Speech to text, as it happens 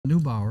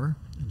Neubauer,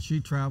 and she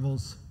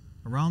travels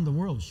around the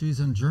world. She's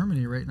in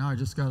Germany right now. I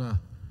just got a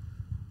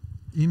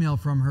email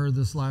from her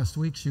this last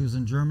week. She was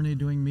in Germany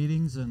doing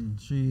meetings, and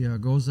she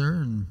goes there,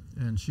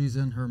 and she's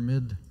in her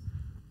mid,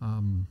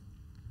 I'm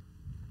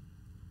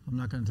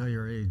not going to tell you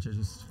her age. I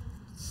just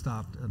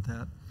stopped at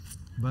that.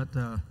 But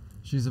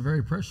she's a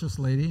very precious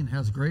lady and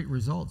has great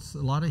results.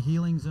 A lot of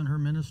healings in her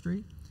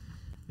ministry,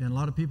 and a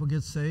lot of people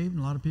get saved, and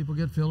a lot of people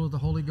get filled with the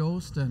Holy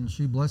Ghost, and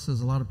she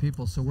blesses a lot of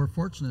people. So we're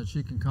fortunate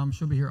she can come.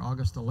 She'll be here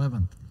August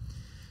 11th.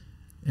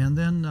 And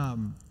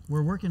then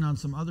we're working on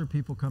some other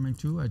people coming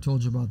too. I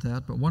told you about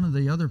that. But one of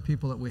the other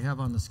people that we have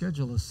on the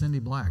schedule is Cindy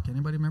Black.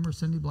 Anybody remember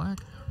Cindy Black?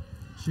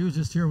 She was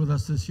just here with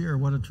us this year.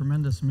 What a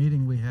tremendous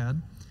meeting we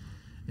had.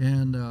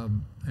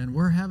 And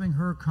we're having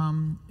her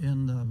come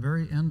in the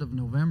very end of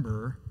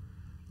November.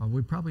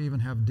 We probably even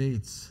have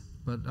dates,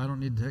 but I don't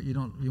need to.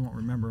 You won't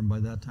remember them by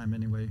that time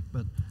anyway.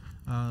 But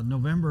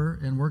November,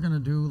 and we're going to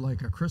do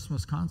like a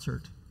Christmas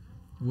concert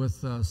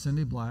with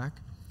Cindy Black.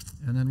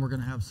 And then we're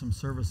going to have some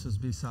services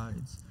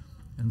besides.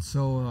 And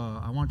so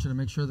I want you to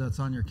make sure that's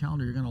on your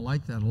calendar. You're going to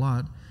like that a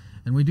lot.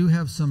 And we do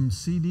have some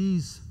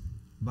CDs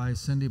by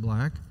Cindy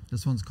Black.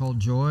 This one's called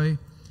Joy,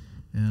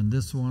 and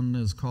this one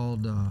is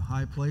called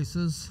High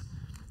Places,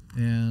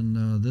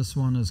 and this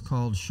one is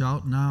called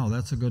Shout Now.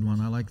 That's a good one.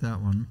 I like that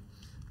one.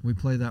 We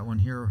play that one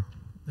here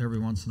every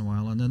once in a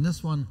while. And then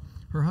this one,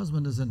 her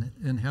husband is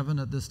in heaven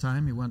at this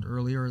time. He went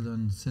earlier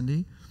than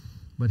Cindy,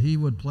 but he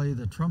would play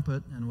the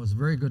trumpet and was a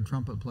very good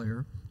trumpet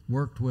player.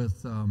 Worked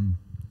with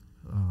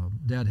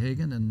Dad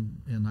Hagen,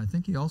 and I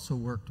think he also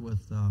worked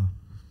with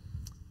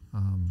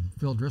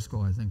Phil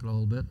Driscoll, I think, a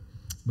little bit.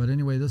 But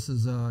anyway, this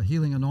is a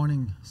Healing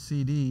Anointing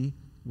CD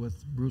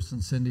with Bruce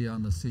and Cindy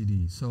on the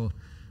CD. So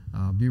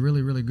be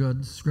really, really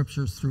good.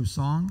 Scriptures through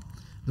song.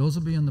 Those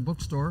will be in the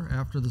bookstore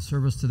after the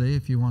service today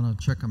if you want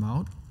to check them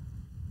out.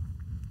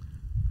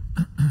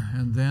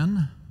 And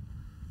then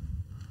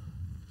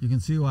you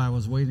can see why I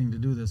was waiting to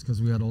do this, because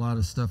we had a lot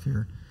of stuff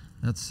here.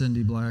 That's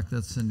Cindy Black.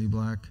 That's Cindy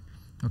Black.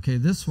 Okay,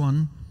 this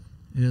one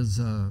is,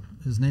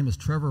 his name is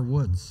Trevor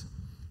Woods.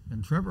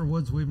 And Trevor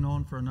Woods we've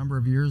known for a number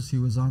of years. He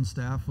was on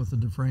staff with the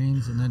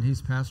Dufresnes, and then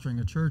he's pastoring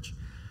a church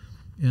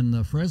in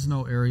the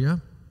Fresno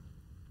area.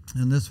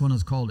 And this one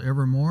is called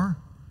Evermore.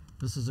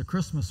 This is a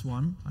Christmas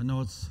one. I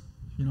know it's,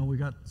 we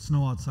got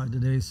snow outside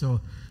today, so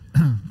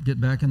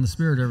get back in the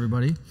spirit,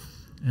 everybody.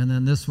 And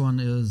then this one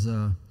is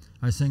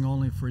I Sing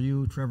Only for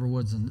You, Trevor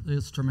Woods, and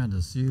it's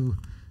tremendous. You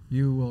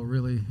will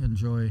really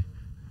enjoy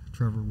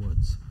Trevor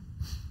Woods.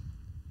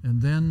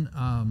 And then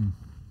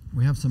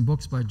we have some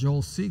books by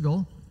Joel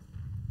Siegel.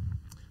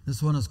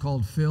 This one is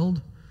called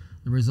Filled,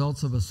 The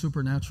Results of a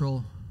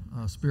Supernatural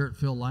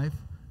Spirit-Filled Life.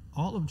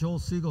 All of Joel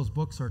Siegel's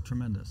books are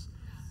tremendous.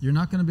 You're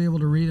not going to be able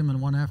to read them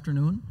in one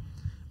afternoon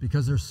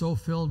because they're so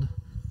filled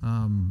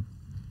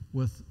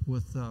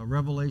with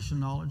revelation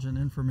knowledge and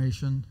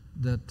information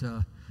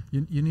that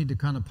you need to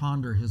kind of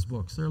ponder his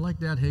books. They're like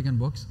Dad Hagen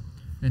books.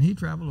 And he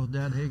traveled with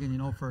Dad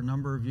Hagen, for a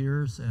number of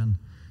years, and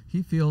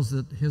he feels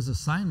that his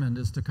assignment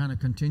is to kind of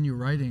continue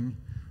writing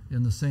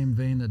in the same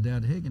vein that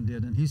Dad Hagen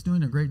did, and he's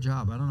doing a great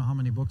job. I don't know how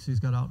many books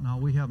he's got out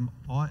now.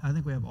 I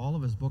think we have all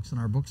of his books in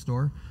our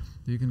bookstore.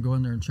 You can go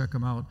in there and check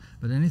them out.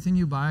 But anything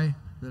you buy,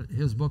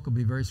 his book will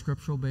be very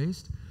scriptural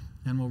based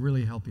and will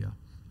really help you.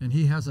 And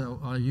he has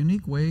a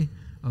unique way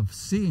of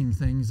seeing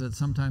things that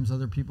sometimes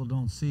other people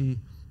don't see,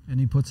 and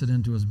he puts it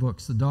into his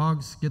books. The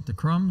Dogs Get the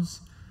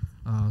Crumbs,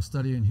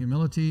 Study in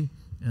Humility.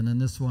 And then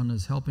this one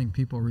is Helping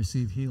People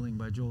Receive Healing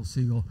by Joel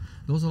Siegel.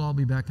 Those will all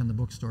be back in the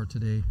bookstore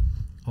today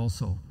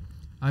also.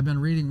 I've been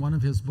reading one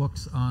of his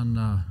books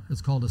on,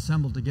 it's called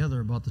Assembled Together,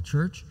 about the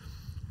church.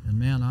 And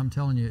man, I'm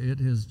telling you,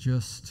 it is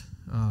just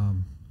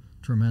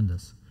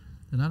tremendous.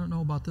 And I don't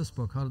know about this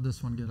book. How did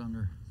this one get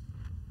under?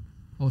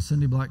 Oh,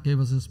 Cindy Black gave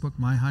us this book,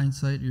 My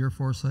Hindsight, Your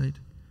Foresight.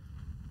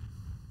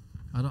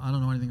 I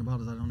don't know anything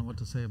about it. I don't know what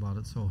to say about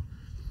it. So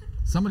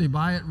somebody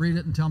buy it, read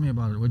it, and tell me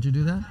about it. Would you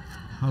do that?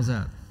 How's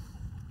that?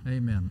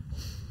 Amen.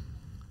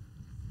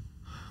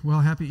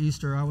 Well, happy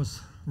Easter. I was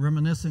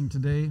reminiscing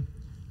today,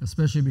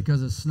 especially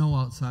because it's snow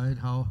outside,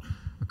 how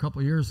a couple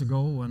years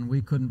ago when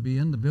we couldn't be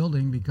in the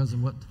building because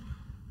of what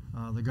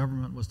the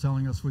government was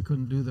telling us we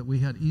couldn't do, that we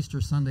had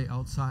Easter Sunday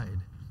outside.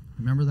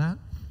 Remember that?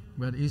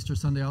 We had Easter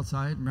Sunday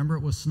outside. Remember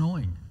it was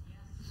snowing.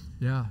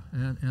 Yeah,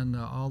 and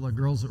all the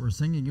girls that were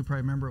singing, you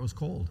probably remember it was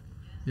cold.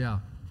 Yeah.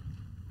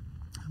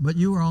 But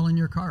you were all in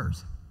your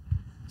cars.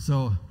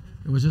 So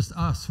it was just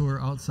us who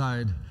were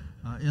outside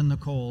in the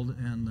cold,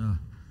 and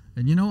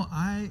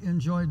I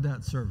enjoyed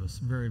that service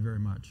very, very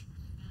much.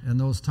 And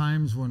those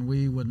times when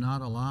we would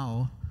not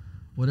allow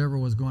whatever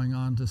was going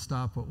on to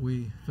stop what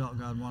we felt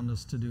God wanted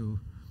us to do.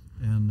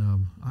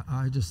 And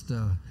I just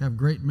have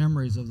great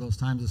memories of those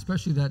times,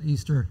 especially that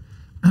Easter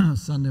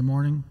Sunday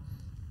morning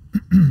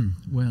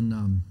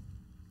when,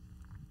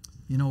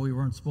 we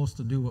weren't supposed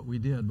to do what we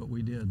did, but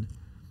we did,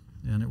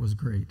 and it was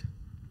great.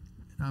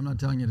 I'm not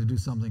telling you to do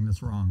something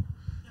that's wrong.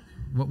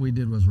 What we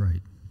did was right.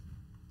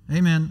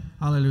 Amen.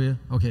 Hallelujah.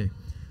 Okay.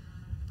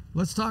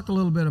 Let's talk a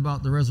little bit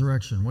about the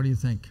resurrection. What do you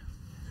think?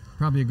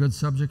 probably a good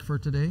subject for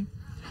today.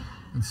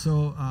 And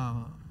so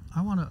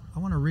I want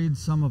to read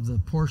some of the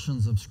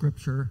portions of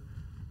Scripture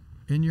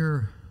in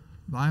your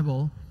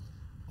Bible.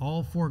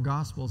 All four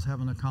Gospels have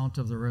an account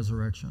of the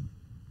resurrection.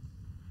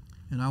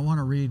 And I want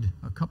to read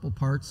a couple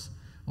parts.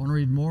 I want to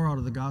read more out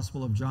of the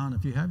Gospel of John.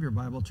 If you have your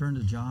Bible, turn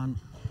to John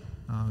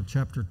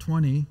chapter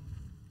 20.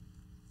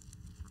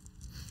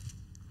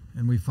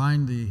 And we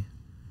find the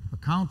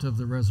account of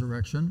the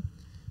resurrection.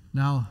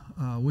 Now,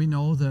 we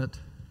know that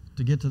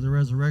to get to the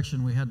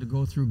resurrection, we had to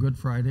go through Good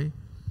Friday.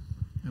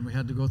 And we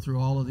had to go through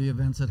all of the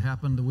events that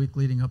happened the week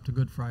leading up to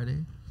Good Friday.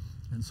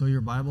 And so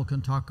your Bible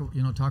can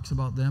talks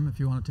about them if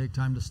you want to take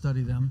time to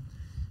study them.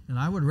 And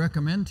I would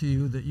recommend to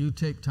you that you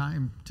take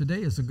time, today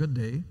is a good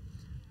day,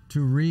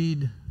 to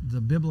read the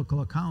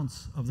biblical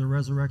accounts of the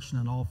resurrection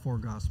in all four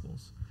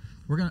Gospels.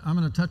 I'm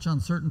going to touch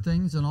on certain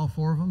things in all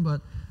four of them,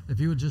 but if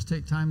you would just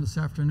take time this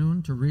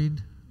afternoon to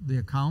read the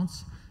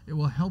accounts, it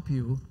will help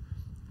you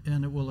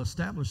and it will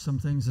establish some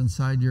things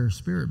inside your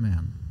spirit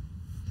man.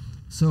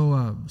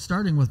 So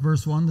starting with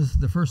verse 1,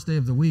 the first day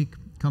of the week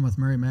cometh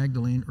Mary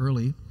Magdalene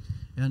early,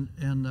 and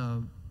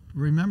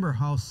remember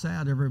how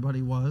sad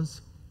everybody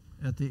was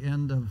at the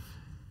end of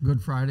Good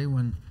Friday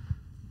when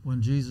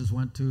Jesus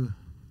went to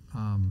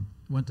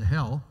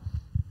hell.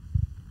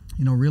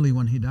 You know, really,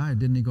 when he died,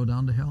 didn't he go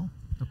down to hell?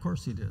 Of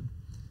course he did.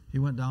 He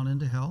went down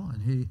into hell,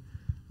 and he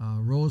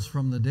rose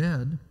from the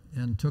dead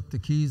and took the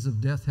keys of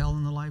death, hell,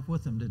 and the life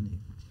with him, didn't he?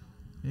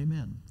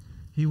 Amen.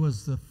 He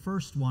was the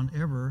first one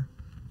ever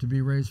to be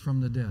raised from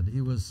the dead.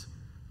 He was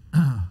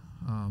the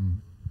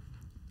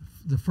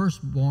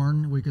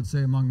firstborn, we could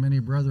say, among many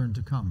brethren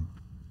to come.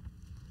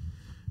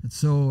 And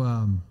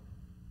so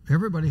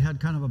everybody had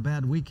kind of a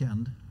bad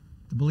weekend.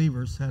 The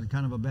believers had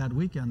kind of a bad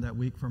weekend that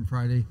week from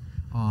Friday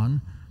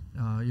on,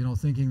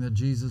 thinking that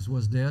Jesus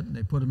was dead. And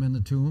they put him in the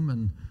tomb,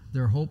 and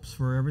their hopes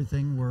for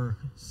everything were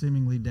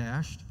seemingly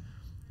dashed,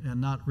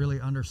 and not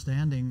really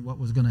understanding what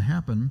was going to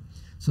happen.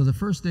 So the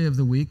first day of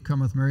the week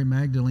cometh Mary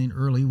Magdalene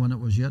early, when it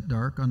was yet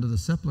dark, unto the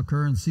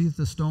sepulchre, and seeth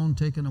the stone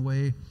taken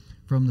away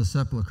from the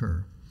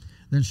sepulchre.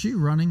 Then she,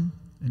 running,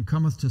 and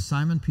cometh to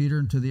Simon Peter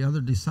and to the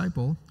other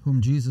disciple,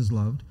 whom Jesus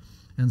loved,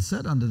 and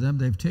said unto them,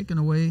 They've taken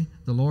away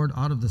the Lord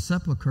out of the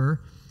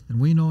sepulchre, and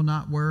we know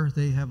not where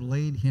they have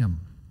laid him.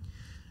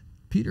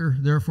 Peter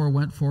therefore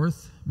went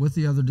forth with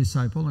the other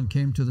disciple, and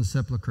came to the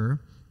sepulchre.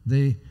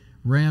 They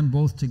ran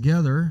both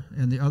together,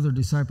 and the other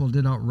disciple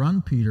did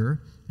outrun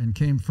Peter, and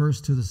came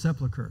first to the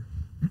sepulchre.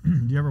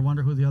 Do you ever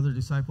wonder who the other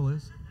disciple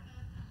is?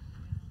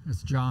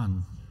 It's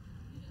John.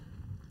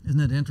 Isn't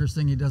it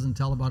interesting? He doesn't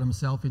tell about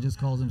himself. He just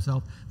calls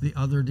himself the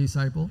other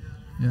disciple.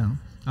 Yeah.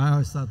 I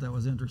always thought that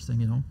was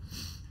interesting,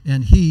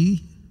 And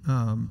he,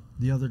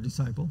 the other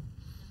disciple,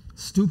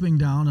 stooping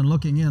down and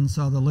looking in,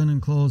 saw the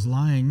linen clothes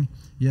lying,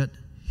 yet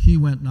he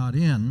went not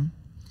in.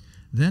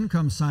 Then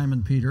comes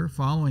Simon Peter,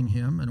 following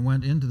him, and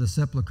went into the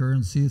sepulchre,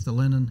 and seeth the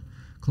linen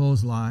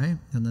clothes lie,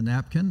 and the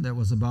napkin that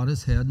was about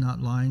his head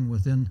not lying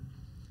within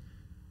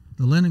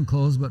the linen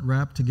clothes, but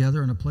wrapped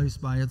together in a place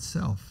by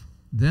itself.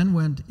 Then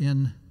went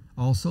in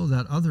also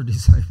that other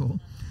disciple,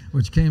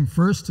 which came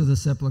first to the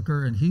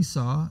sepulchre, and he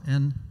saw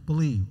and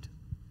believed.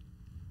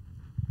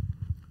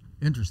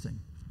 Interesting.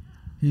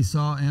 He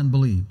saw and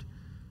believed.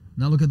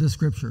 Now look at this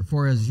scripture.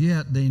 For as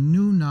yet they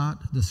knew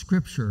not the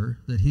scripture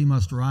that he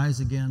must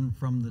rise again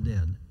from the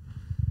dead.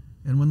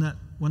 And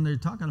when they're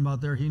talking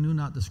about there, he knew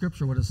not the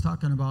scripture, what it's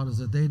talking about is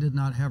that they did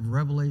not have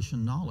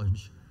revelation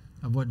knowledge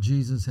of what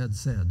Jesus had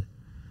said.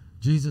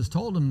 Jesus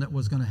told them that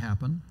was going to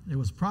happen. It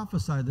was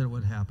prophesied that it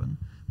would happen,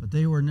 but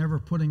they were never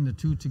putting the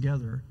two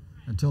together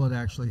until it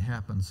actually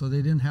happened. So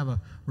they didn't have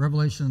a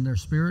revelation in their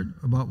spirit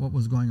about what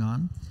was going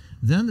on.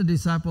 Then the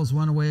disciples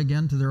went away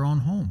again to their own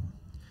home.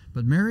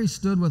 But Mary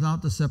stood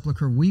without the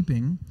sepulchre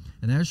weeping,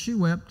 and as she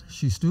wept,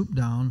 she stooped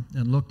down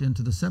and looked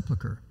into the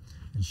sepulchre.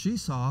 And she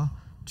saw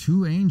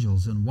two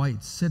angels in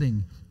white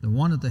sitting, the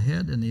one at the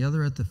head and the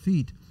other at the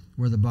feet,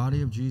 where the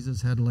body of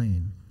Jesus had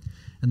lain.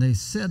 And they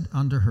said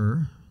unto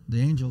her,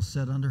 the angels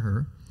said unto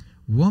her,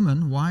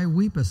 Woman, why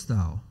weepest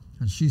thou?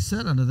 And she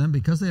said unto them,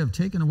 Because they have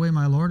taken away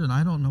my Lord, and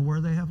I don't know where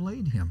they have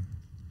laid him.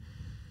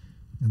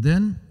 And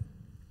then,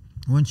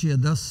 when she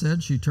had thus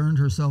said, she turned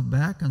herself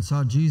back and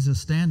saw Jesus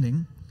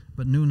standing,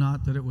 but knew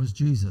not that it was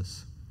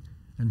Jesus.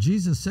 And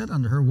Jesus said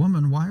unto her,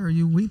 Woman, why are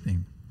you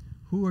weeping?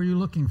 Who are you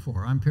looking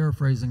for? I'm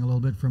paraphrasing a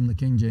little bit from the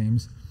King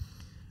James,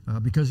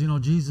 because,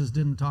 Jesus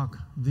didn't talk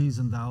these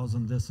and thous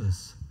and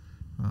thises.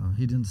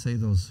 He didn't say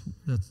those.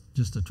 That's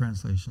just a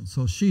translation.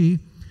 So she,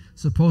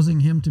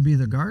 supposing him to be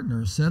the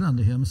gardener, said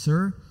unto him,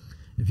 Sir,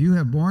 if you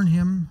have borne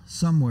him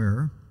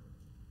somewhere,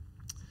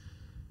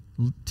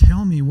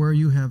 tell me where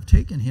you have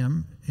taken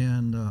him,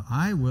 and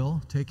I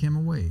will take him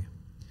away.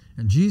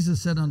 And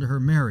Jesus said unto her,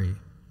 Mary.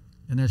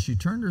 And as she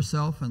turned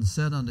herself and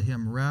said unto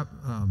him,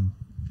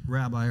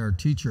 Rabbi, or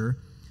teacher,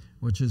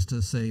 which is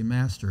to say,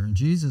 Master. And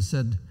Jesus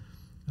said,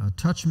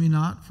 Touch me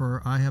not,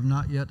 for I have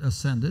not yet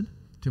ascended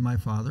to my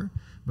Father,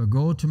 but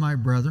go to my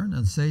brethren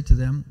and say to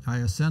them, I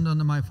ascend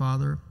unto my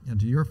Father and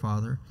to your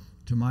Father,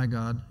 to my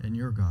God and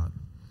your God.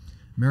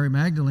 Mary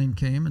Magdalene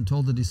came and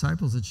told the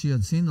disciples that she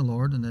had seen the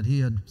Lord and that he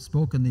had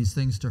spoken these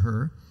things to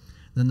her.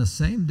 Then the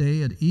same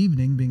day at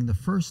evening, being the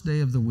first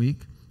day of the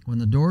week, when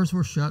the doors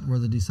were shut where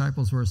the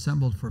disciples were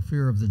assembled for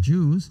fear of the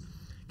Jews,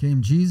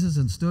 came Jesus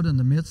and stood in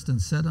the midst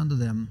and said unto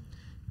them,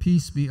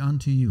 Peace be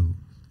unto you.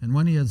 And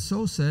when he had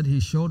so said, he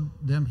showed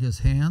them his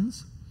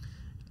hands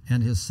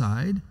and his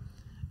side.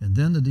 And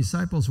then the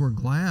disciples were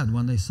glad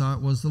when they saw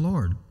it was the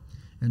Lord.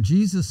 And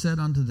Jesus said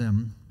unto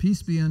them,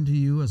 Peace be unto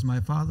you, as my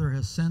Father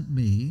has sent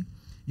me,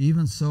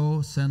 even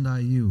so send I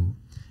you.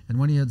 And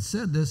when he had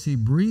said this, he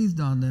breathed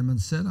on them and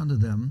said unto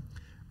them,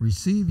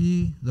 Receive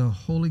ye the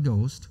Holy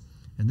Ghost.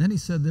 And then he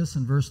said this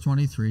in verse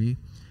 23,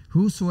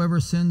 Whosoever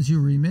sins you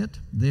remit,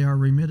 they are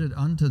remitted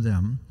unto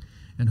them.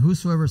 And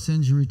whosoever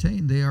sins you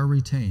retain, they are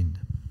retained.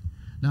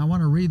 Now I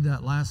want to read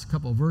that last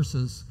couple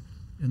verses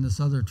in this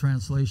other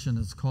translation.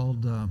 It's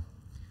called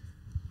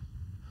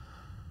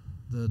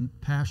the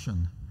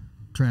Passion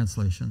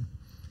Translation.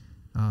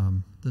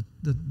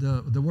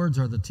 The words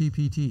are the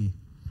TPT.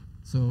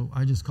 So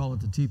I just call it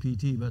the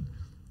TPT, but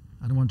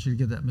I don't want you to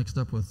get that mixed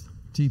up with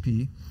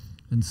TP.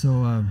 And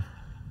so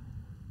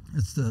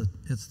it's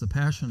the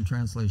Passion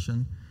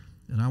Translation,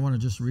 and I want to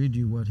just read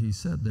you what he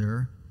said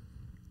there.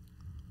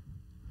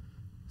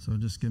 So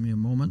just give me a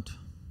moment,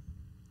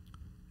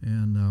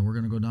 and we're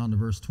going to go down to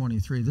verse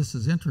 23. This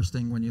is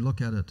interesting when you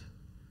look at it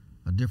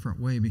a different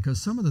way,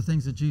 because some of the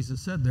things that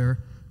Jesus said there,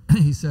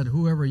 he said,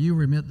 whoever you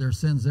remit their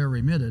sins, they're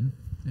remitted,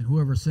 and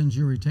whoever sins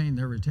you retain,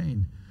 they're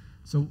retained.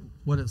 So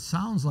what it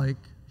sounds like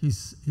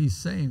he's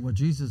saying, what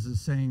Jesus is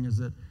saying, is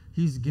that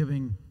he's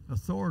giving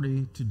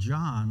authority to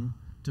John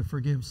to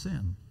forgive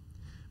sin.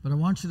 But I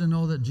want you to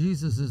know that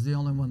Jesus is the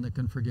only one that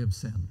can forgive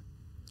sin.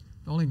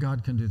 Only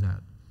God can do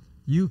that.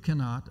 You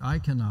cannot, I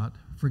cannot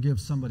forgive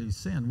somebody's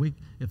sin.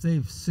 If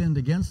they've sinned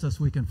against us,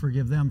 we can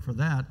forgive them for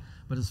that.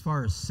 But as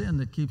far as sin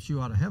that keeps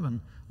you out of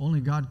heaven, only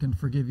God can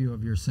forgive you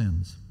of your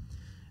sins.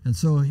 And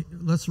so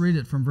let's read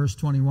it from verse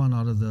 21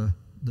 out of the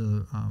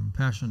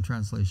Passion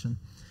Translation.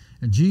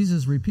 And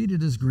Jesus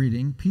repeated his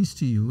greeting, Peace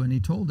to you, and he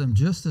told them,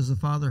 Just as the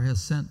Father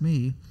has sent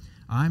me,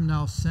 I'm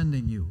now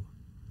sending you.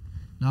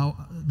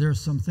 Now,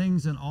 there's some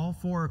things in all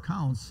four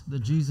accounts that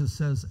Jesus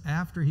says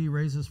after he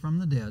raises from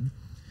the dead.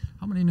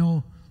 How many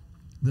know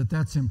that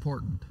that's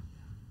important?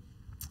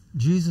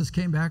 Jesus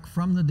came back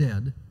from the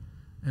dead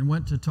and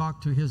went to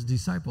talk to his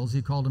disciples.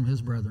 He called them his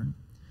brethren.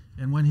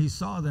 And when he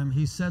saw them,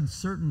 he said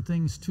certain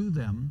things to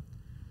them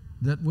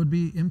that would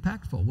be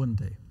impactful, wouldn't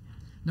they?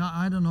 Now,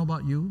 I don't know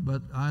about you,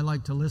 but I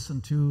like to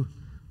listen to,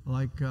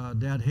 like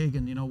Dad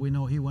Hagin. You know, we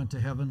know he went to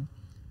heaven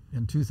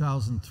in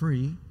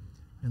 2003.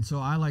 And so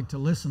I like to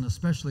listen,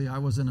 especially I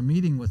was in a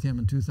meeting with him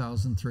in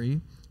 2003.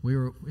 We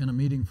were in a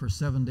meeting for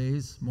 7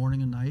 days,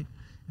 morning and night.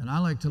 And I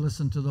like to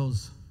listen to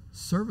those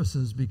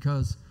services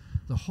because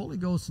the Holy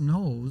Ghost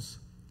knows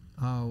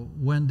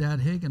when Dad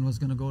Hagin was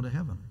going to go to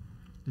heaven.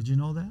 Did you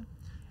know that?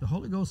 The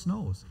Holy Ghost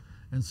knows.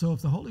 And so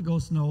if the Holy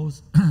Ghost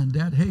knows,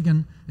 Dad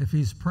Hagin, if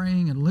he's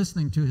praying and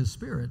listening to his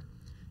Spirit,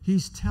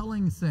 he's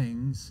telling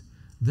things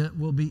that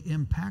will be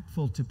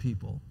impactful to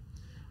people.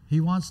 He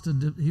wants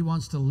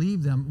to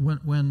leave them.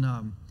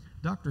 When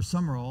Dr.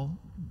 Summerall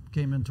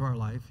came into our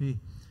life, he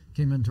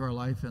came into our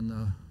life in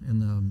the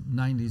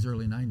 90s,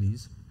 early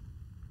 90s,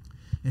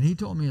 and he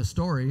told me a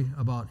story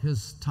about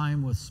his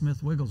time with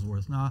Smith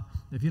Wigglesworth. Now,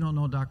 if you don't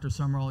know Dr.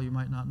 Summerall, you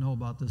might not know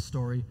about this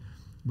story,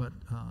 but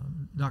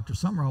Dr.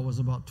 Summerall was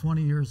about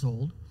 20 years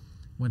old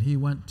when he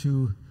went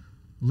to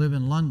live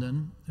in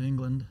London,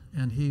 England,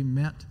 and he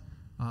met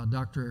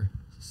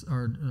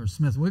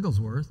Smith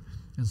Wigglesworth.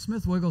 And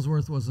Smith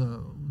Wigglesworth was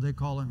they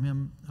call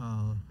him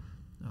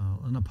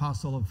an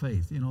apostle of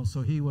faith. You know,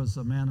 so he was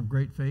a man of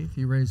great faith.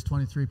 He raised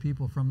 23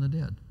 people from the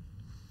dead,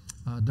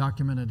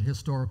 documented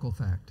historical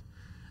fact.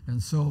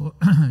 And so,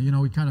 you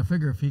know, we kind of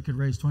figure if he could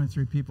raise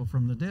 23 people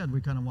from the dead,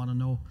 we kind of want to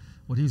know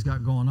what he's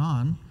got going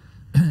on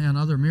and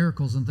other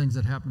miracles and things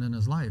that happened in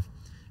his life.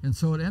 And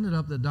so it ended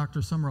up that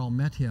Dr. Summerall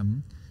met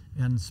him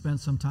and spent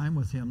some time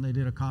with him. They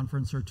did a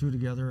conference or two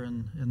together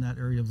in that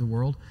area of the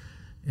world.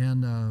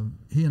 And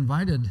he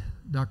invited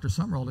Dr.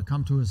 Summerall to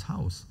come to his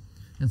house.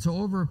 And so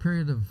over a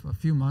period of a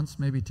few months,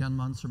 maybe 10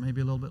 months or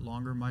maybe a little bit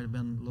longer, might have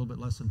been a little bit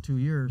less than 2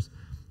 years,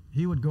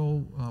 he would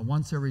go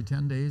once every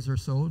 10 days or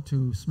so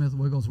to Smith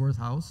Wigglesworth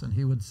house, and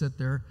he would sit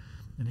there.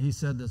 And he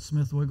said that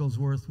Smith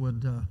Wigglesworth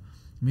would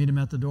meet him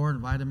at the door,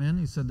 invite him in.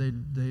 He said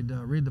they'd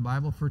read the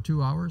Bible for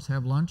 2 hours,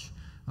 have lunch,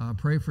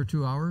 pray for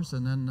 2 hours,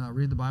 and then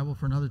read the Bible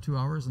for another 2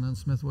 hours, and then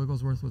Smith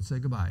Wigglesworth would say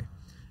goodbye.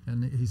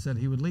 And he said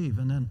he would leave.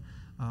 And then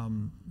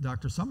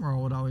Dr.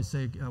 Summerall would always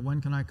say,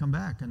 when can I come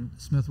back? And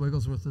Smith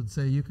Wigglesworth would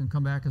say, you can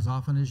come back as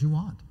often as you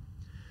want.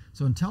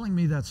 So in telling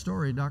me that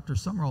story, Dr.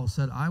 Summerall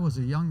said, I was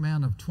a young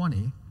man of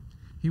 20.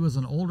 He was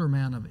an older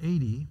man of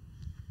 80.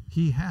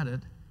 He had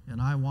it,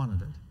 and I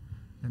wanted it.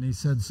 And he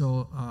said,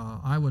 so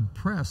I would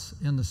press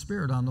in the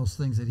Spirit on those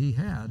things that he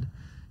had.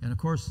 And of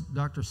course,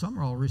 Dr.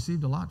 Summerall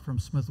received a lot from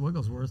Smith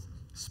Wigglesworth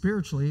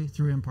spiritually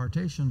through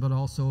impartation, but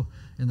also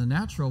in the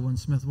natural when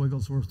Smith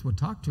Wigglesworth would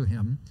talk to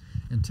him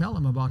and tell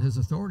him about his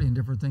authority and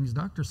different things.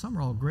 Dr.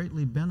 Summerall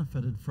greatly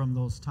benefited from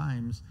those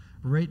times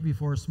right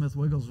before Smith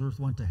Wigglesworth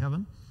went to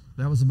heaven.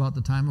 That was about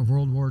the time of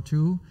World War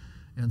II.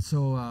 And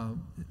so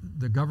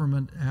the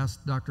government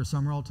asked Dr.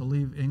 Summerall to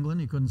leave England.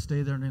 He couldn't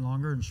stay there any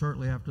longer. And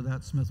shortly after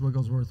that, Smith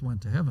Wigglesworth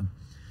went to heaven.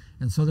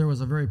 And so there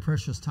was a very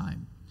precious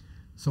time.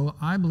 So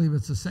I believe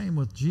it's the same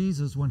with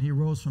Jesus when he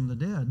rose from the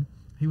dead.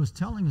 He was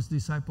telling his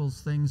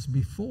disciples things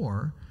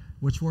before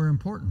which were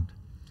important.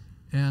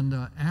 And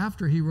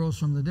after he rose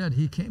from the dead,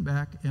 he came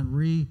back and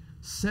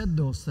re-said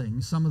those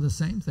things, some of the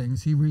same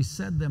things. He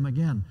re-said them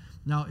again.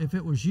 Now, if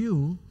it was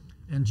you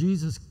and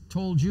Jesus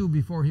told you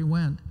before he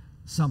went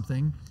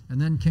something and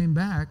then came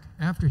back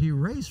after he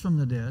raised from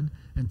the dead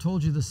and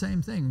told you the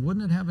same thing,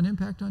 wouldn't it have an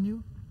impact on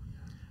you?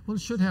 Well,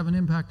 it should have an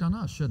impact on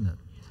us, shouldn't it?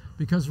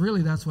 Because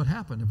really that's what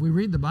happened. If we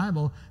read the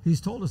Bible, he's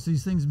told us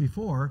these things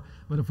before,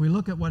 but if we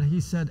look at what he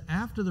said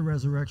after the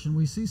resurrection,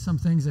 we see some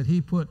things that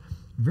he put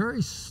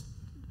very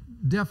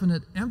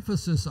definite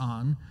emphasis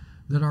on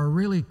that are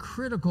really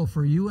critical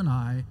for you and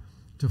I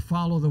to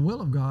follow the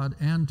will of God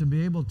and to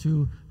be able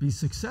to be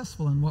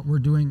successful in what we're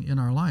doing in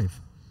our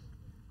life.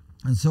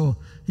 And so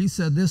he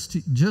said this,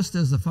 just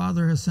as the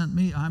Father has sent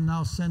me, I'm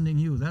now sending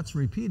you. That's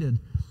repeated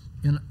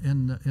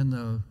in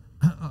the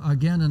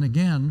again and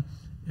again.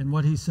 And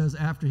what he says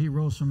after he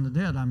rose from the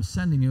dead, I'm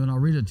sending you, and I'll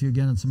read it to you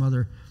again in some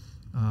other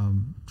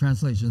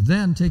translations.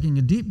 Then, taking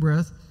a deep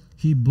breath,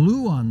 he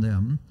blew on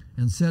them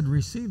and said,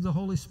 receive the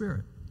Holy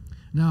Spirit.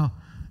 Now,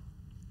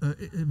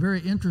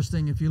 very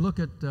interesting, if you look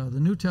at the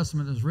New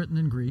Testament is written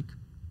in Greek,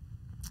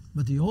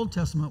 but the Old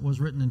Testament was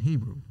written in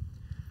Hebrew.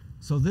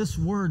 So this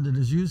word that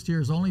is used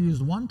here is only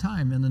used one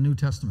time in the New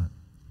Testament.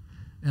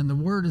 And the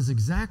word is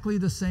exactly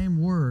the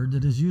same word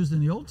that is used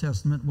in the Old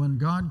Testament when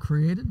God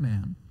created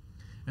man.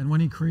 And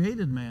when he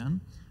created man,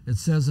 it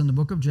says in the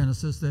book of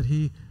Genesis that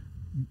he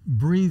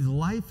breathed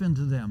life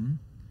into them,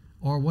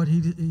 or what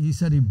he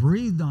said he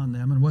breathed on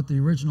them, and what the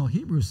original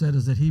Hebrew said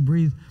is that he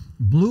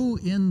blew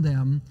in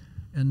them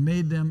and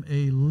made them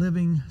a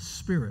living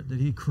spirit, that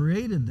he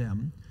created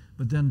them,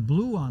 but then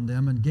blew on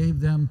them and gave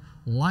them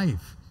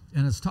life.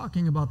 And it's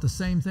talking about the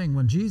same thing.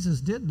 When Jesus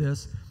did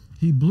this,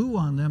 he blew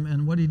on them,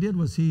 and what he did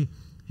was he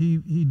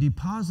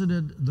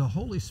deposited the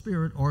Holy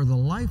Spirit, or the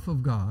life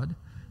of God,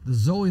 the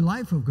Zoe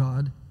life of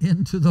God,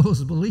 into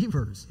those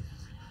believers.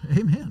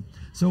 Amen.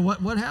 So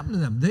what happened to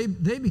them?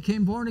 They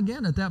became born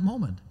again at that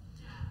moment.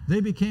 They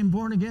became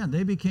born again.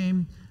 They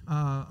became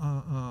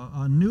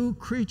a new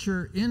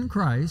creature in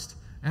Christ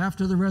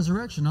after the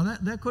resurrection. Now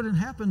that couldn't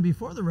happen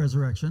before the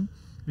resurrection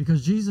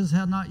because Jesus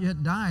had not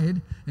yet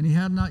died and he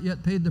had not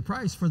yet paid the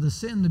price for the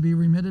sin to be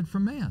remitted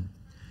from man.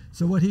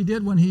 So what he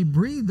did when he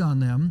breathed on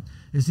them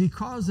is he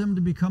caused them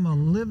to become a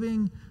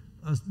living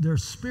their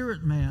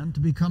spirit man to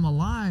become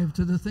alive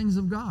to the things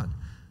of God.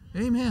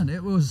 Amen.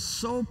 It was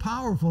so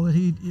powerful that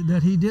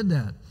he did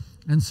that.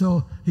 And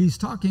so he's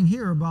talking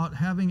here about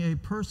having a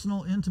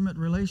personal, intimate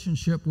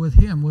relationship with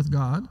him, with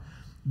God,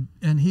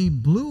 and he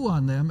blew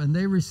on them and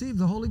they received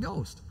the Holy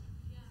Ghost.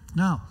 Yeah.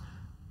 Now,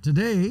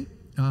 today,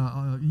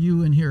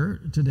 you in here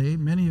today,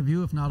 many of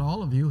you, if not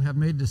all of you, have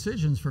made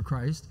decisions for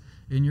Christ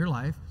in your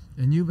life,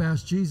 and you've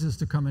asked Jesus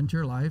to come into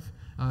your life.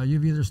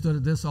 You've either stood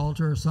at this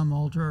altar or some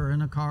altar or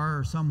in a car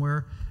or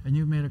somewhere, and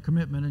you've made a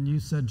commitment and you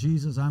said,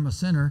 Jesus, I'm a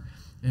sinner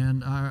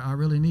and I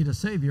really need a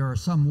Savior, or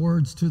some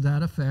words to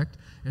that effect,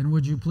 and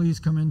would you please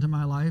come into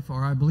my life,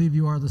 or I believe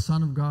you are the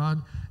Son of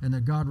God and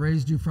that God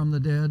raised you from the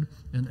dead,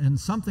 and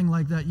something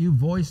like that you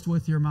voiced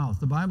with your mouth.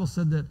 The Bible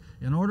said that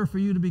in order for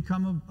you to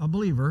become a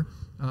believer,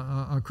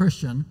 a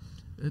Christian,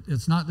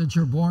 it's not that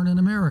you're born in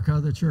America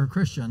that you're a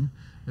Christian.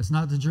 It's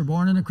not that you're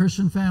born in a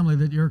Christian family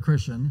that you're a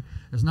Christian.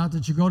 It's not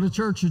that you go to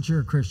church that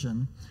you're a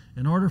Christian.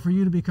 In order for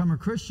you to become a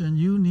Christian,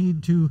 you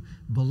need to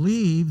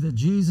believe that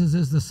Jesus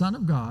is the Son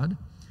of God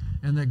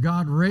and that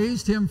God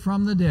raised him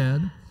from the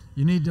dead.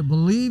 You need to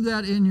believe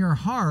that in your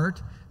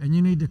heart, and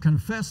you need to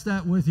confess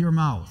that with your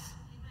mouth.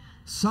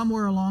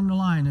 Somewhere along the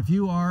line, if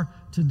you are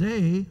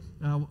today,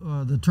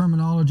 the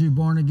terminology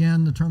born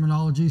again, the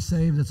terminology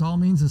saved, it all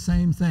means the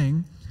same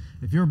thing.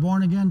 If you're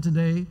born again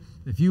today,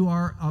 if you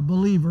are a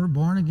believer,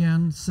 born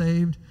again,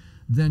 saved,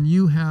 then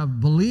you have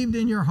believed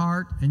in your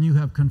heart and you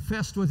have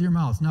confessed with your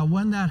mouth. Now,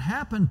 when that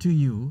happened to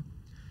you,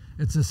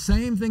 it's the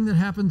same thing that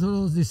happened to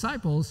those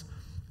disciples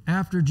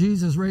after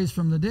Jesus raised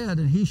from the dead,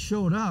 and he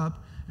showed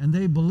up and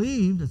they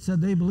believed. It said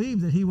they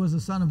believed that he was the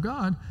Son of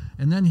God,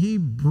 and then he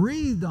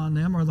breathed on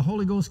them, or the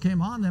Holy Ghost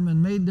came on them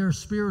and made their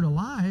spirit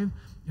alive,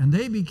 and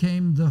they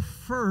became the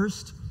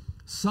first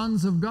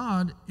sons of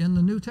God in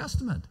the New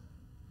Testament.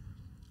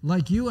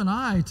 Like you and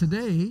I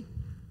today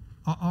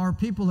are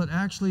people that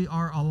actually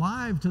are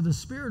alive to the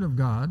Spirit of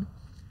God.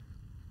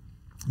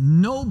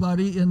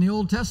 Nobody in the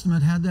Old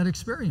Testament had that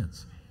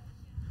experience.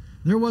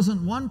 There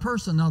wasn't one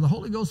person. Now, the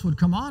Holy Ghost would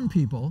come on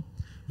people,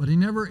 but he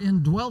never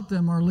indwelt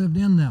them or lived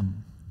in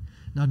them.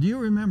 Now, do you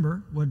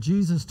remember what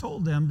Jesus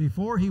told them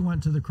before he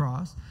went to the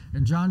cross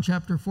in John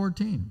chapter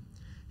 14?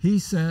 He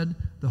said,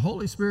 the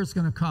Holy Spirit's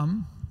going to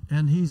come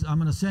and I'm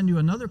going to send you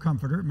another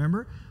comforter.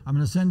 Remember, I'm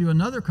going to send you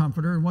another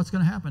comforter, and what's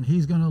going to happen?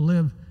 He's going to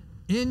live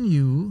in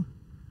you,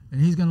 and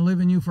he's going to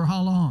live in you for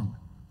how long?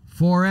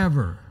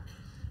 Forever.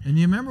 And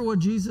you remember what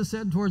Jesus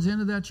said towards the end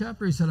of that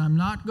chapter? He said, I'm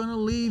not going to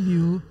leave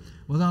you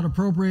without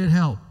appropriate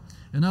help.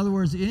 In other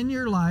words, in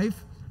your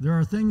life, there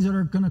are things that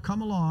are going to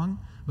come along,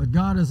 but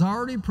God has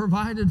already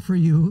provided for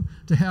you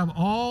to have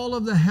all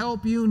of the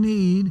help you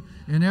need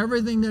in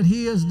everything that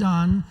he has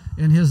done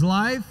in his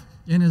life,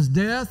 in his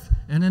death,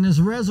 and in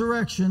his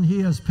resurrection.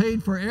 He has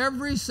paid for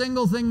every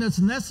single thing that's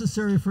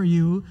necessary for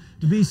you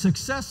to be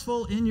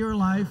successful in your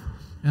life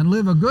and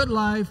live a good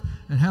life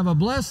and have a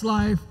blessed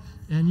life.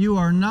 And you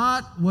are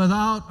not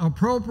without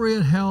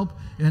appropriate help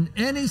in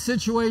any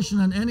situation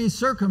and any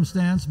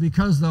circumstance,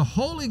 because the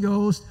Holy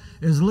Ghost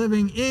is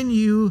living in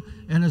you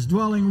and is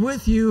dwelling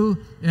with you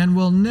and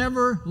will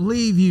never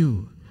leave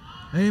you.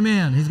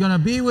 Amen. He's going to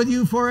be with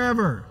you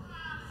forever.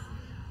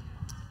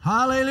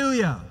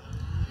 Hallelujah.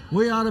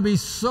 We ought to be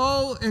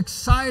so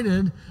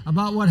excited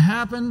about what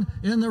happened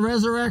in the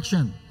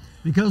resurrection,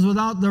 because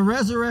without the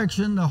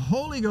resurrection, the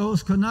Holy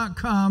Ghost could not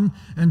come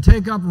and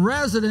take up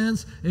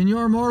residence in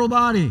your mortal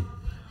body.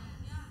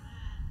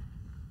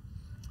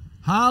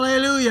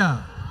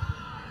 Hallelujah.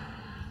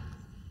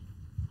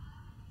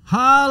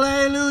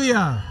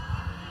 Hallelujah.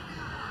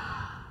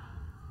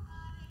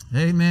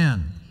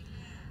 Amen.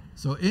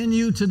 So in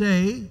you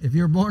today, if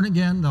you're born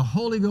again, the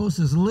Holy Ghost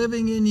is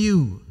living in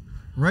you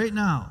right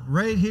now,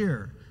 right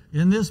here,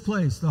 in this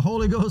place. The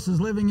Holy Ghost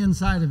is living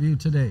inside of you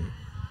today.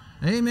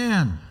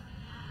 Amen.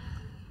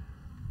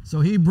 So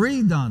he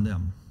breathed on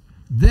them.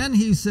 Then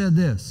he said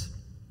this,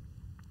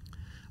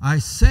 I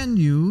send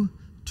you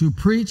to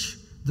preach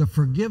the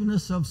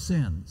forgiveness of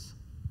sins.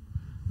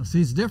 Now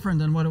see, it's different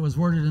than what it was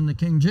worded in the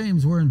King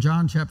James. We're in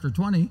John chapter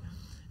 20,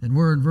 and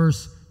we're in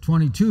verse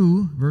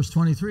 22, verse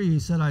 23. He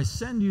said, I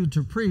send you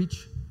to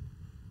preach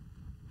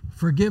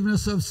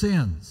forgiveness of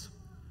sins.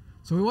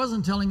 So he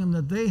wasn't telling them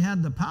that they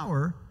had the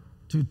power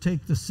to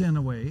take the sin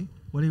away.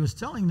 What he was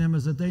telling them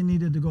is that they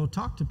needed to go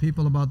talk to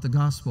people about the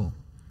gospel.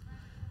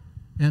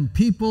 And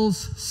people's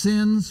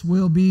sins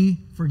will be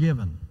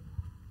forgiven.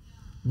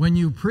 When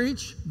you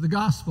preach the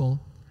gospel,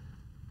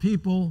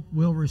 people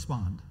will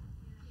respond.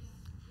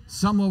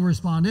 Some will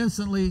respond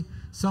instantly,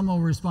 some will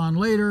respond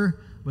later,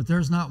 but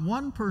there's not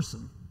one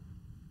person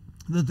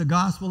that the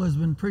gospel has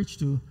been preached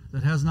to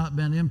that has not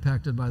been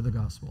impacted by the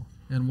gospel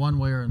in one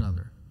way or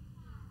another.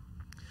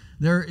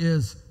 There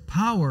is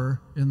power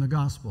in the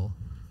gospel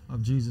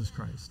of Jesus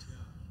Christ.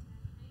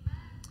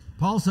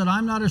 Paul said,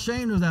 I'm not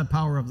ashamed of that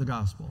power of the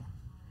gospel.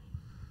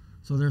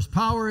 So there's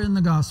power in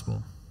the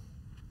gospel.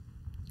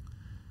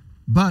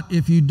 But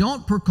if you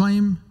don't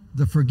proclaim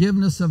the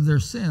forgiveness of their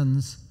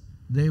sins,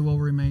 they will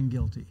remain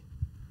guilty.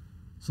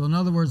 So in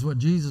other words, what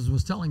Jesus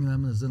was telling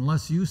them is,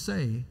 unless you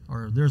say,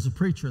 or there's a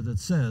preacher that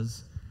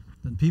says,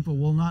 then people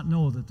will not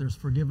know that there's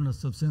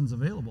forgiveness of sins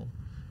available.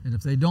 And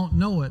if they don't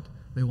know it,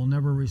 they will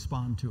never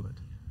respond to it.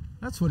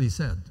 That's what he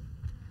said.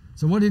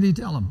 So what did he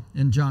tell them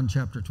in John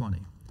chapter 20?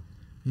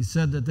 He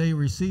said that they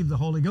received the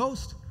Holy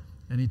Ghost,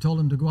 and he told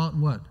them to go out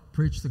and what?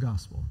 Preach the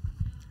gospel.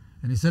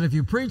 And he said, if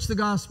you preach the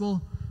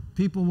gospel,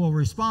 people will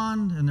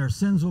respond and their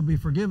sins will be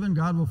forgiven.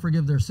 God will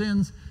forgive their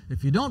sins.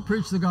 If you don't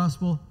preach the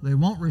gospel, they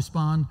won't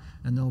respond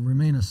and they'll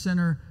remain a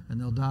sinner and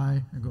they'll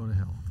die and go to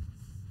hell.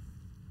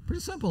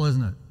 Pretty simple,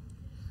 isn't it?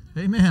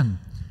 Amen.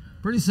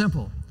 Pretty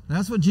simple.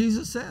 That's what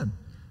Jesus said.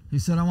 He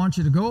said, I want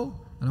you to go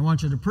and I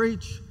want you to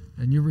preach,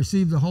 and you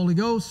receive the Holy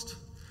Ghost.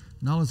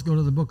 Now let's go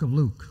to the book of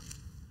Luke.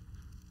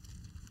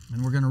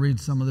 And we're going to read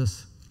some of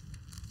this.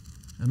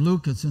 In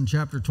Luke, it's in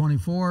chapter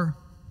 24.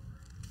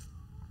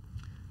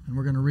 And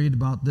we're going to read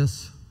about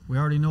this. We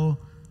already know,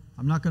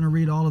 I'm not going to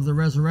read all of the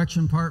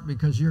resurrection part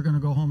because you're going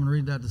to go home and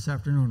read that this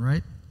afternoon,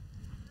 right?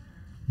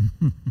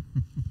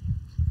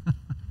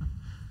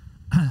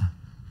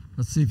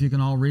 Let's see if you can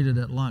all read it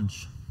at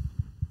lunch.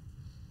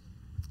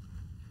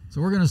 So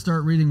we're going to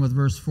start reading with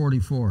verse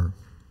 44.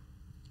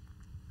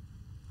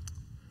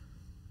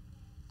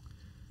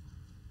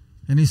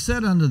 And he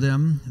said unto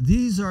them,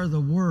 these are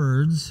the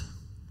words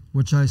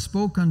which I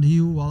spoke unto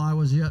you while I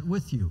was yet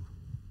with you,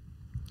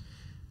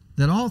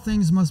 that all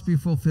things must be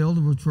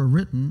fulfilled which were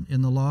written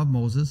in the law of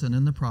Moses and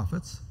in the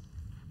prophets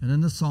and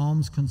in the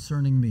Psalms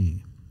concerning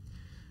me.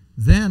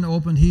 Then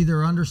opened he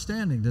their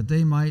understanding, that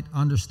they might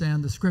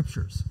understand the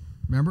Scriptures.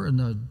 Remember, in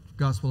the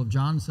Gospel of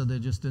John said they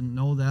just didn't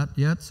know that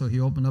yet, so he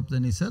opened up,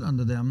 then he said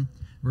unto them,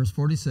 verse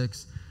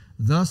 46,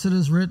 thus it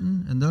is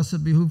written, and thus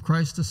it behooved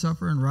Christ to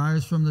suffer and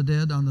rise from the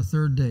dead on the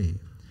third day,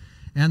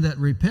 and that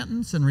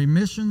repentance and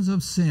remissions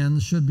of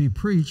sins should be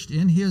preached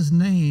in his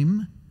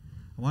name.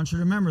 I want you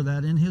to remember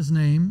that, in his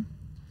name,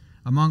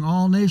 among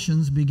all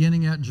nations,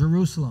 beginning at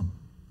Jerusalem.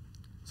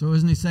 So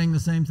isn't he saying the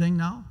same thing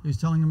now? He's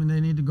telling them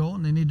they need to go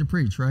and they need to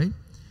preach, right?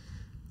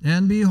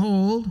 And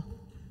behold,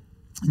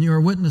 and you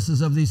are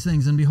witnesses of these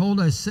things, and behold,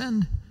 I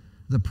send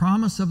the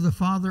promise of the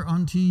Father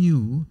unto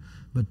you,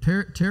 but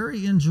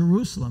tarry in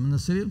Jerusalem, in the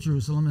city of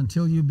Jerusalem,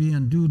 until you be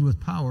endued with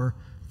power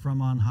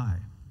from on high.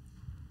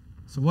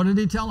 So what did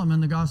he tell them in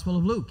the Gospel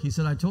of Luke? He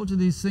said, I told you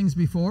these things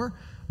before,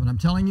 but I'm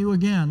telling you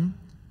again,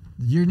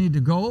 you need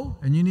to go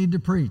and you need to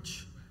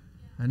preach.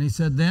 And he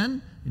said,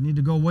 then you need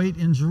to go wait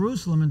in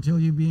Jerusalem until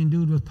you be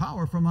endued with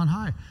power from on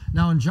high.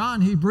 Now in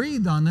John, he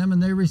breathed on them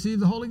and they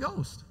received the Holy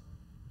Ghost.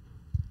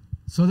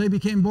 So they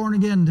became born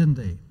again, didn't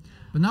they?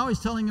 But now he's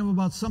telling them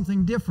about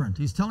something different.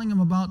 He's telling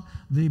them about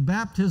the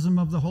baptism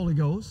of the Holy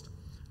Ghost,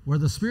 where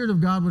the Spirit of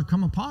God would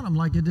come upon them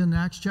like it did in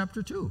Acts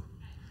chapter 2,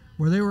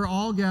 where they were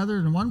all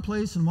gathered in one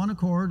place in one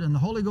accord, and the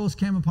Holy Ghost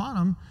came upon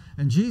them,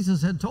 and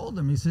Jesus had told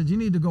them, he said, you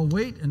need to go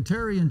wait and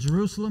tarry in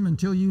Jerusalem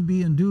until you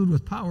be endued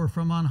with power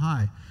from on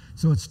high.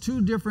 So it's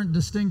two different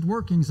distinct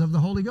workings of the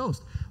Holy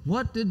Ghost.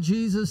 What did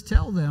Jesus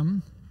tell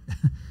them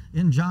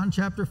in John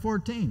chapter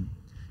 14?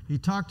 He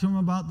talked to them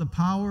about the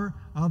power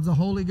of the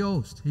Holy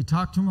Ghost. He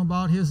talked to them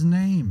about his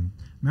name.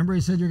 Remember,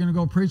 he said, you're going to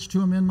go preach to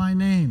them in my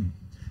name.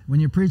 When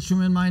you preach to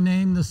them in my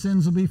name, the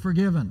sins will be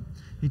forgiven.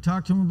 He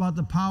talked to them about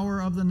the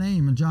power of the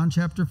name in John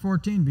chapter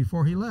 14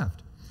 before he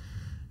left.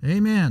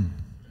 Amen.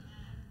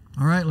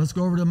 All right, let's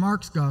go over to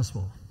Mark's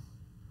gospel.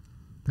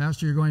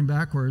 Pastor, you're going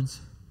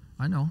backwards.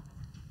 I know.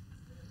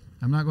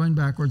 I'm not going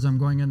backwards. I'm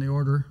going in the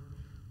order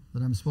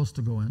that I'm supposed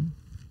to go in.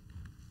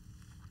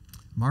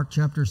 Mark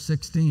chapter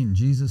 16.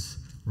 Jesus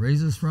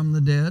raises from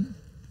the dead,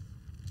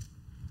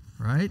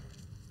 right?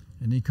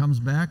 And he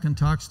comes back and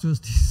talks to his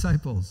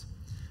disciples.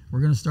 We're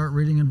going to start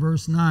reading in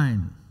verse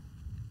 9.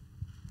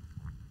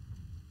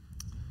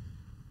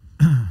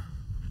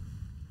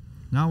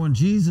 Now when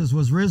Jesus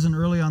was risen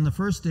early on the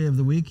first day of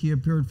the week, he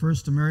appeared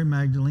first to Mary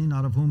Magdalene,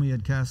 out of whom he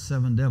had cast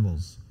 7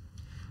 devils.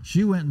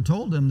 She went and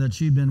told them that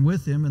she'd been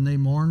with him, and they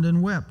mourned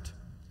and wept.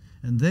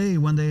 And they,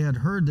 when they had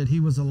heard that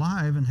he was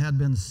alive and had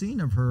been seen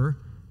of her,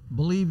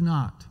 believed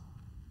not.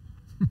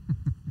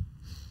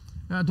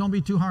 Don't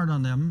be too hard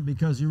on them,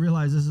 because you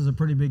realize this is a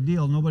pretty big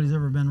deal. Nobody's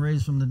ever been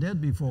raised from the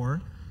dead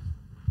before.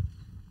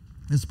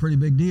 It's a pretty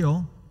big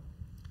deal.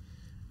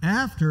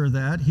 After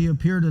that, he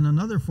appeared in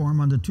another form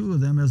unto 2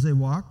 of them as they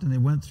walked, and they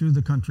went through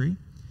the country.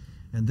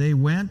 And they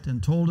went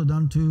and told it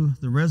unto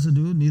the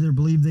residue, neither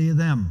believed they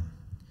them.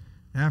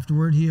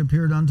 Afterward he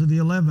appeared unto the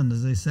 11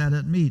 as they sat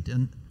at meat,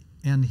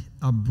 and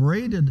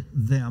upbraided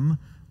them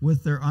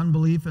with their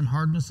unbelief and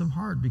hardness of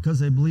heart, because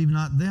they believed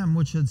not them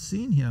which had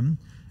seen him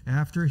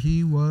after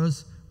he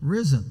was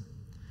risen.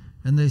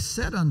 And they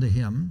said unto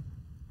him,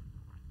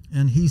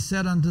 and he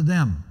said unto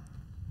them,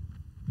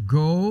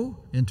 go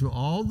into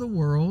all the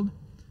world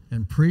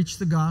and preach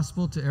the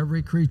gospel to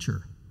every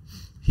creature.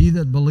 He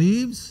that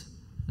believes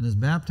and is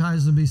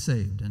baptized will be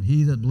saved, and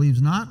he that believes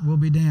not will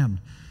be damned.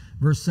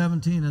 Verse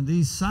 17, and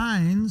these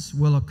signs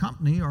will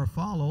accompany or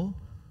follow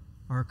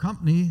or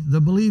accompany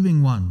the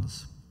believing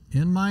ones.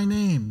 In my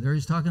name. There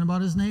he's talking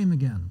about his name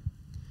again.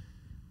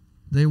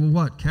 They will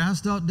what?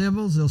 Cast out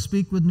devils. They'll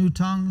speak with new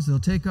tongues. They'll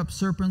take up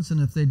serpents.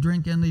 And if they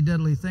drink any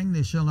deadly thing,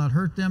 they shall not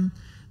hurt them.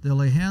 They'll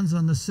lay hands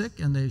on the sick,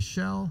 and they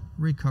shall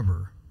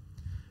recover.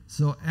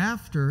 So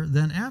after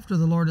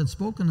the Lord had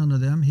spoken unto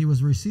them, he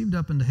was received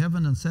up into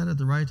heaven and sat at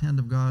the right hand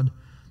of God.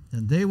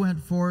 And they went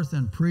forth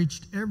and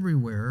preached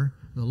everywhere,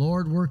 the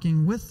Lord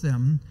working with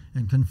them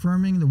and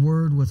confirming the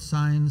word with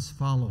signs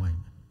following.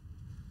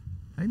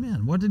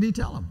 Amen. What did he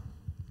tell them?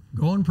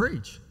 Go and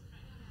preach.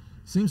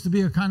 Seems to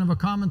be a kind of a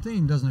common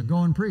theme, doesn't it?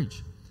 Go and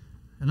preach.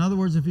 In other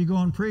words, if you go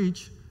and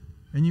preach,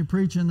 and you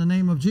preach in the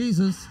name of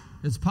Jesus,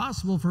 it's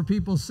possible for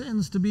people's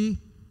sins to be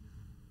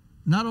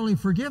not only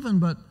forgiven,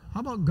 but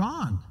how about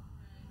gone?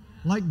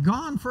 Like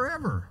gone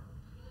forever.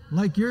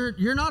 Like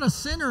you're not a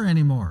sinner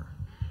anymore.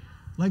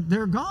 Like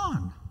they're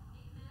gone.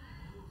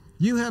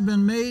 You have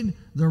been made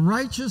the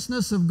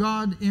righteousness of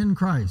God in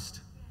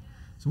Christ.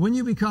 So when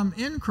you become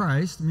in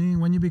Christ, meaning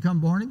when you become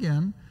born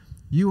again,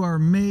 you are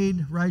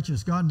made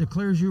righteous. God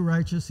declares you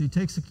righteous. He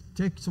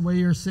takes away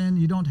your sin.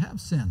 You don't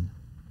have sin.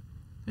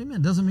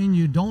 Amen. Doesn't mean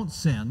you don't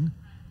sin,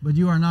 but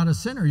you are not a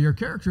sinner. Your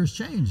character is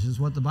changed, is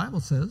what the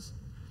Bible says.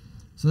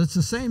 So it's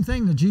the same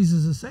thing that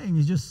Jesus is saying.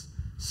 He just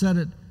said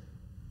it,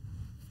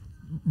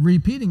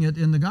 repeating it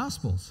in the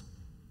Gospels.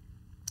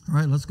 All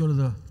right, let's go to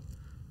the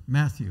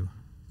Matthew.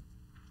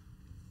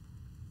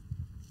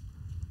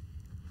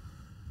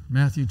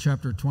 Matthew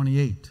chapter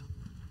 28.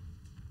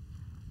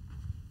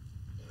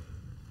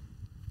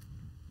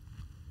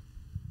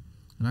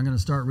 And I'm going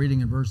to start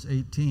reading in verse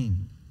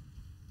 18.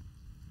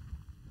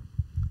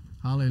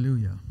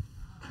 Hallelujah.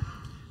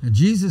 And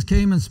Jesus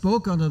came and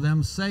spoke unto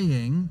them,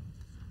 saying,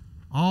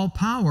 all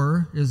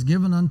power is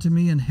given unto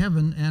me in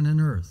heaven and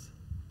in earth.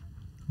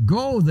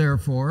 Go,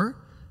 therefore,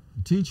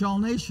 and teach all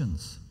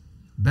nations,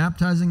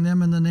 baptizing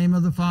them in the name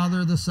of the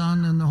Father, the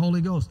Son, and the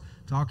Holy Ghost.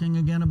 Talking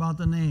again about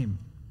the name.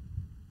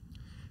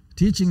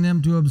 Teaching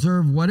them to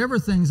observe whatever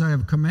things I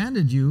have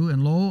commanded you,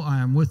 and lo, I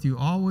am with you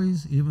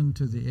always, even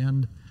to the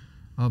end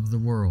of the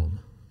world.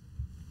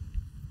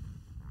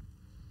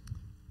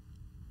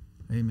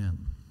 Amen.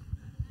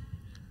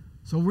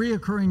 So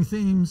reoccurring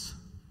themes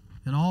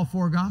in all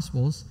 4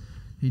 Gospels.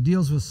 He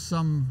deals with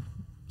some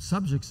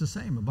subjects the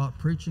same, about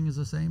preaching is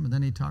the same, and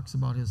then he talks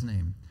about his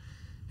name.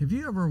 Have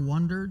you ever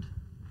wondered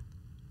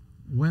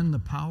when the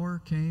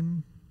power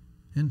came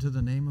into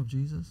the name of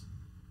Jesus?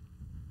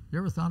 You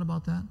ever thought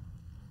about that?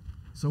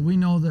 So we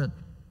know that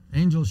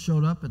angels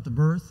showed up at the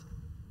birth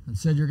and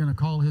said, you're going to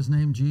call his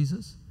name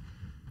Jesus.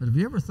 But have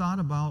you ever thought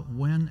about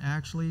when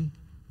actually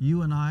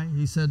you and I,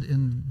 he said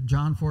in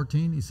John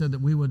 14, he said that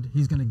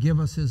he's going to give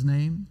us his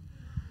name.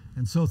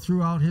 And so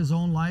throughout his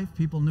own life,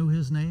 people knew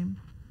his name.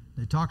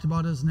 They talked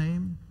about his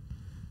name.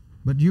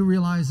 But you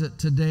realize that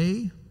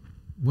today,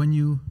 when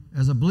you,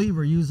 as a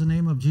believer, use the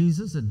name of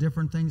Jesus, that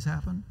different things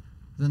happen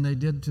than they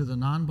did to the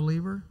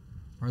non-believer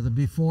or the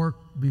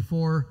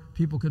before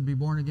people could be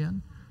born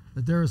again.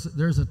 That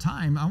there's a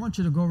time. I want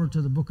you to go over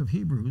to the book of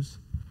Hebrews,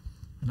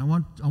 and I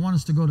want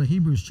us to go to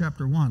Hebrews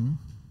chapter 1.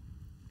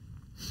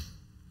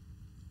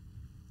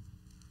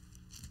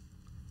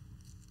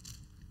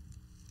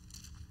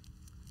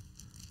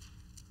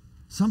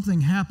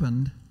 Something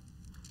happened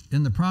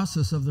in the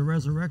process of the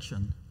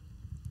resurrection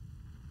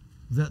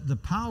that the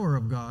power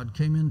of God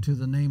came into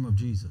the name of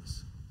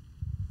Jesus.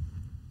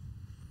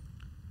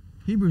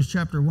 Hebrews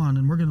chapter 1,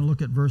 and we're going to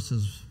look at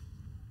verses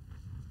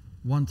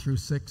 1 through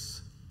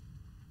 6.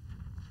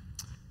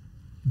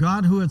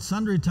 God, who at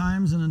sundry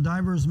times and in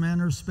divers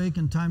manners spake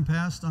in time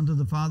past unto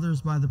the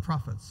fathers by the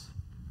prophets,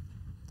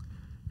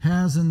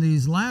 has in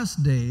these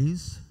last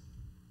days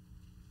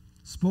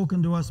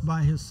spoken to us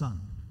by his Son,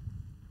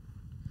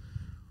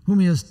 whom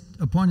he has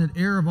appointed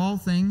heir of all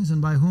things,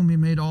 and by whom he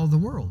made all the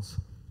worlds,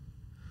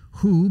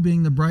 who,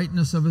 being the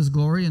brightness of his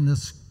glory and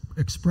this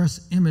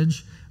express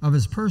image of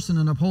his person,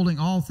 and upholding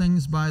all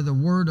things by the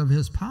word of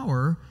his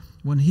power,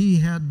 when he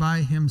had by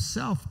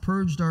himself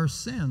purged our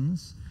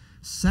sins,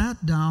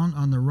 sat down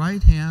on the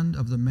right hand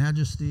of the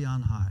majesty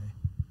on high.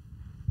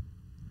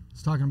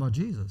 It's talking about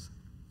Jesus,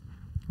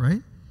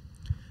 right?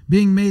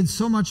 Being made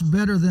so much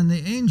better than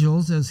the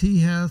angels, as he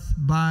hath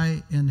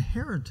by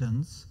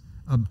inheritance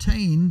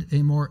obtained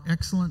a more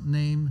excellent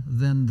name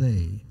than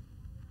they.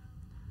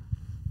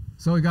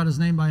 So he got his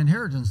name by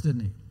inheritance,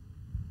 didn't he?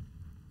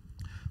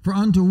 For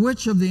unto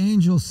which of the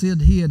angels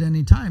said he at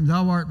any time,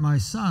 Thou art my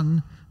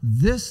son,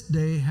 this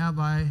day have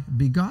I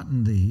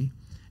begotten thee.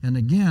 And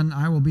again,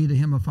 I will be to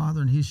him a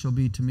father, and he shall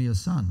be to me a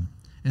son.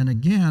 And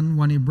again,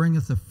 when he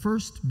bringeth the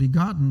first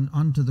begotten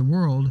unto the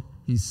world,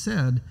 he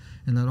said,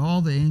 and let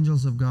all the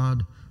angels of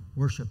God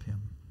worship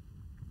him.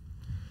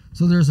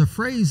 So there's a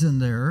phrase in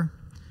there,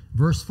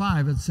 verse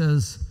 5, it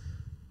says,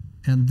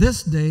 and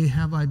this day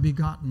have I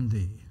begotten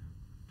thee.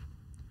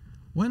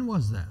 When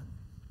was that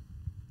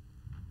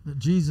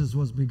Jesus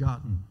was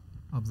begotten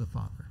of the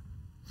Father?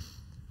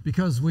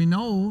 Because we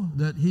know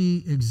that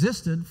he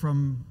existed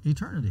from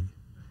eternity.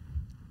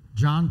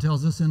 John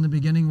tells us in the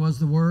beginning was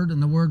the Word,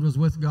 and the Word was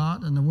with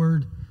God, and the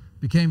Word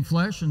became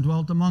flesh and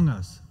dwelt among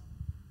us.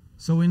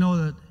 So we know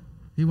that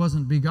he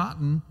wasn't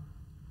begotten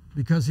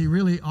because he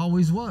really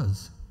always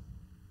was.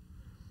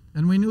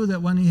 And we knew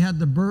that when he had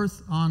the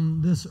birth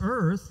on this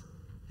earth,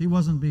 he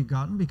wasn't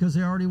begotten because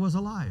he already was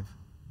alive.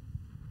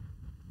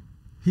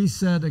 He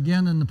said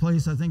again in the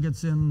place, I think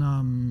it's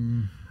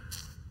in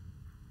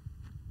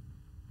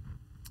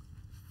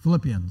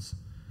Philippians,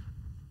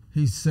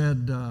 he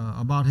said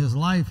about his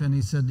life, and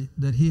he said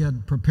that he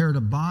had prepared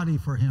a body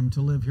for him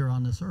to live here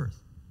on this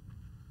earth.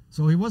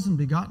 So he wasn't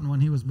begotten when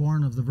he was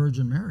born of the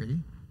Virgin Mary.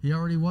 He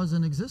already was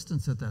in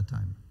existence at that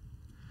time.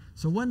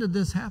 So when did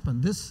this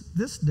happen? This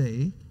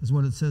day is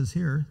what it says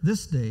here.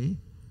 This day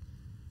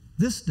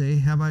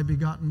have I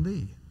begotten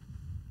thee.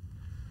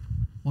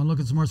 Want to look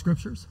at some more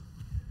scriptures?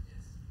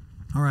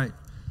 All right.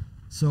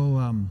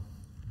 So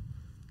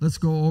let's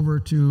go over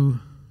to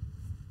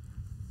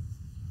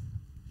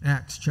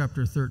Acts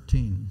chapter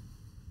 13.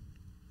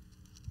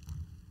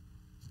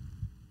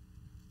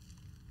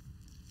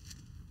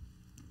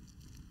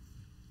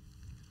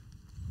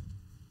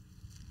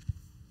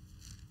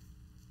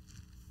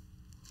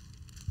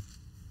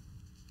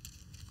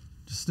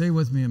 Just stay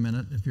with me a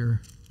minute if you're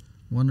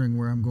wondering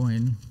where I'm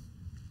going.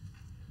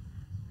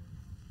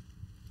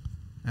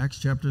 Acts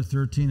chapter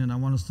 13, and I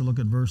want us to look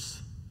at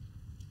verse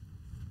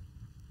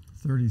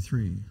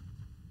 33.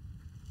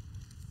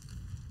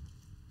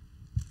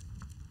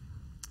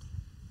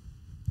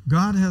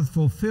 God hath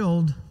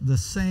fulfilled the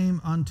same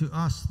unto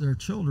us, their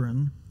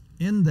children,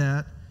 in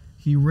that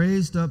he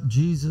raised up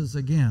Jesus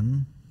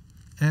again,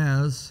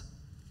 as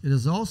it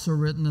is also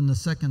written in the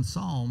second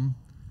psalm,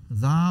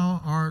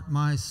 Thou art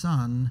my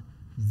son,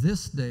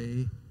 this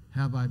day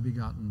have I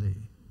begotten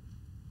thee.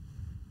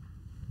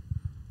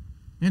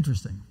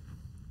 Interesting.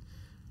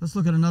 Let's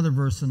look at another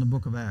verse in the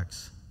book of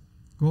Acts.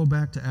 Go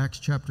back to Acts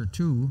chapter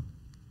 2,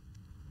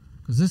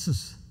 because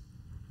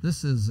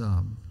this is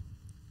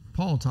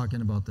Paul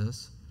talking about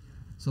this.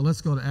 So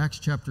let's go to Acts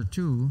chapter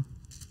 2,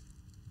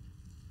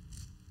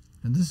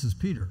 and this is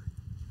Peter.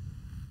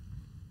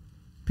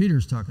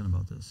 Peter's talking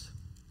about this.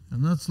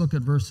 And let's look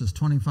at verses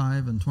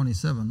 25 and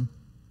 27.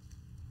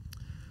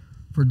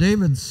 For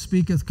David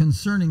speaketh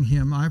concerning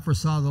him, I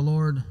foresaw the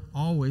Lord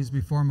always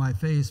before my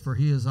face, for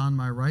he is on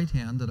my right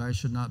hand, that I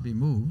should not be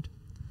moved.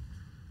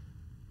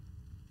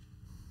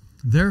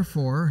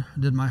 Therefore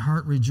did my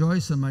heart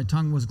rejoice, and my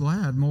tongue was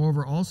glad.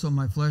 Moreover also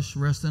my flesh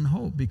rest in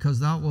hope, because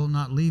thou wilt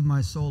not leave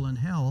my soul in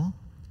hell,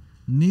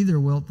 neither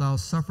wilt thou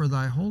suffer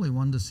thy Holy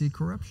One to see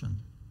corruption.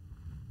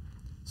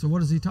 So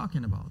what is he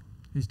talking about?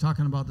 He's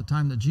talking about the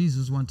time that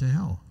Jesus went to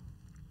hell,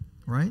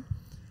 right?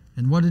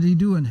 And what did he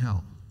do in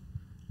hell?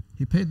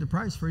 He paid the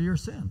price for your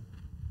sin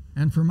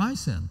and for my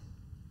sin.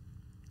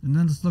 And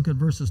then let's look at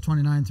verses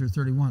 29 through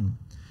 31.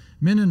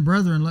 Men and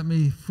brethren, let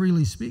me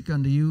freely speak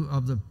unto you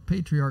of the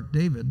patriarch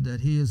David,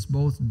 that he is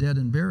both dead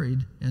and buried,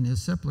 and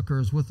his sepulchre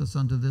is with us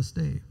unto this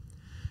day.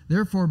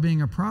 Therefore,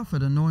 being a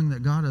prophet, and knowing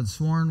that God had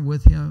sworn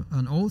with him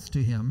an oath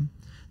to him,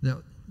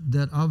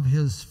 that of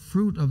his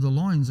fruit of the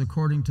loins,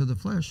 according to the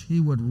flesh, he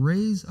would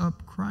raise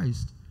up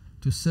Christ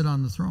to sit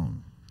on the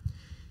throne.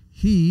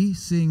 He,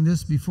 seeing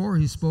this before,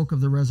 he spoke of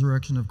the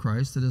resurrection of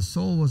Christ, that his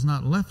soul was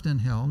not left in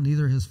hell,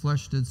 neither his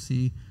flesh did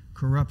see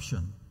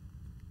corruption.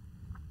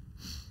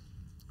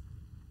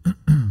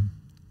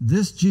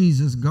 This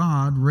Jesus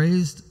God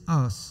raised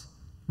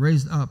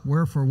up,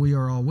 wherefore we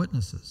are all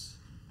witnesses.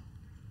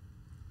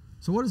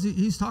 So what is he?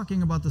 He's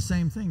talking about the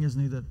same thing,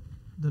 isn't he,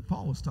 that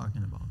Paul was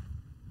talking about.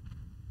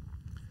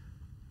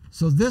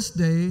 So this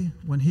day,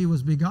 when he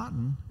was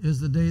begotten, is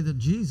the day that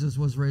Jesus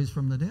was raised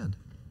from the dead.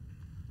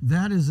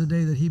 That is the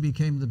day that he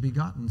became the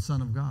begotten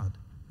Son of God,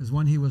 is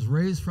when he was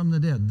raised from the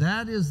dead.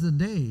 That is the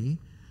day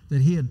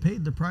that he had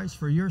paid the price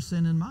for your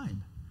sin and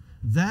mine.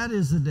 That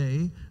is the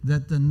day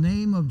that the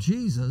name of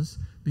Jesus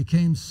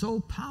became so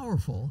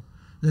powerful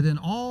that in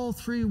all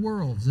three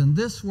worlds, in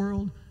this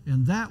world,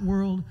 in that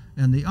world,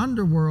 and the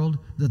underworld,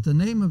 that the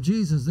name of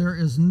Jesus, there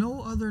is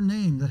no other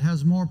name that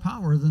has more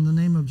power than the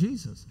name of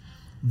Jesus.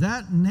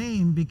 That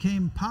name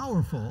became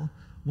powerful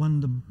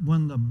when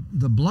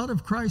the blood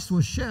of Christ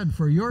was shed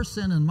for your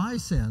sin and my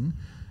sin,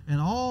 and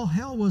all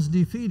hell was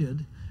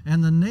defeated,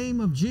 and the name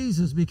of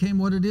Jesus became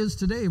what it is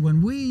today.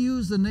 When we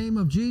use the name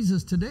of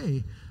Jesus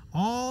today,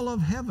 all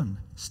of heaven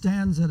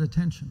stands at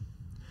attention.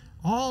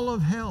 All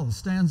of hell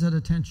stands at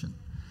attention.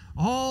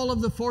 All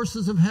of the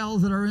forces of hell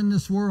that are in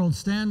this world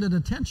stand at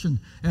attention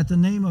at the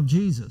name of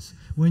Jesus.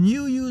 When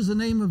you use the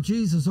name of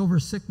Jesus over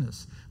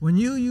sickness, when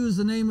you use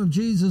the name of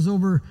Jesus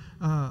over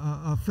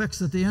effects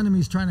that the enemy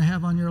is trying to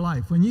have on your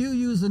life, when you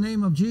use the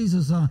name of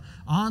Jesus on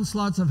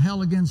onslaughts of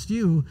hell against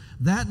you,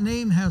 that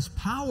name has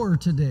power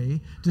today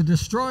to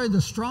destroy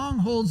the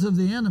strongholds of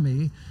the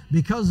enemy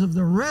because of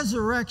the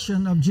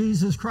resurrection of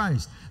Jesus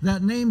Christ.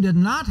 That name did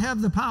not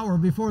have the power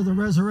before the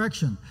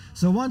resurrection.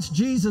 So once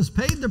Jesus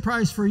paid the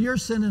price for your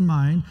sin and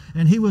mine,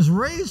 and he was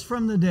raised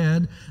from the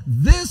dead,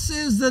 this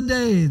is the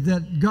day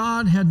that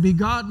God had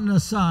begotten a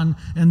son,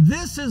 and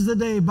this is the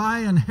day by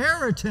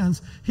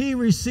inheritance he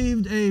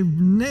received a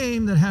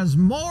name that has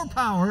more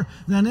power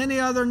than any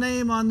other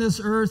name on this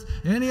earth,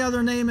 any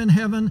other name in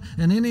heaven,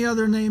 and any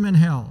other name in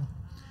hell.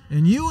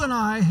 And you and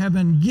I have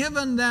been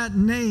given that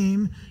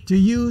name to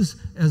use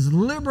as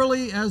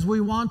liberally as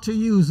we want to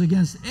use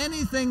against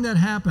anything that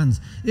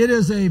happens. It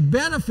is a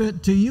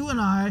benefit to you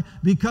and I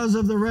because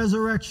of the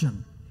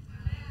resurrection.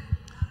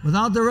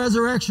 Without the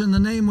resurrection, the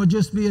name would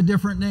just be a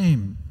different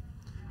name.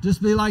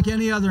 Just be like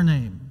any other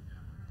name.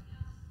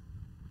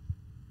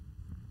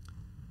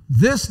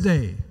 This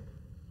day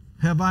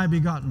have I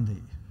begotten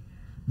thee.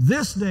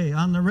 This day,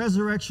 on the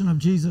resurrection of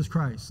Jesus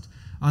Christ,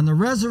 on the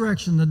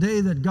resurrection, the day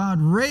that God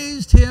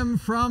raised him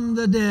from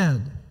the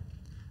dead,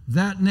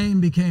 that name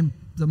became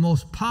the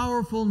most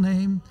powerful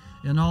name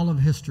in all of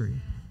history.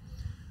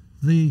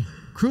 The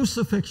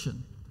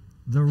crucifixion,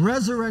 the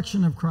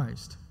resurrection of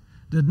Christ,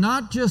 did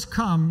not just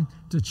come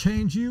to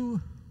change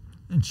you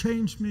and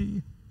change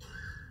me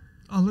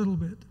a little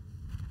bit.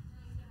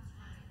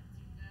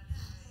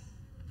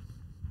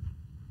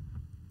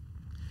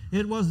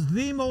 It was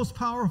the most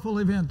powerful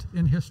event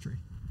in history.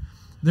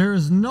 There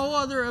is no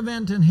other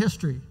event in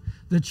history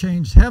that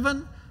changed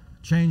heaven,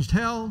 changed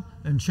hell,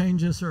 and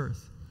changed this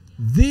earth.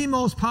 The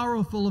most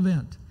powerful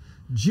event.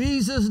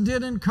 Jesus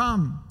didn't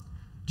come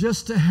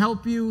just to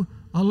help you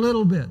a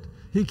little bit.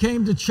 He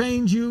came to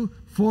change you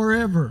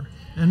forever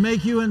and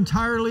make you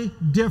entirely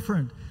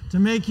different, to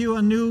make you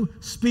a new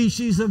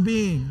species of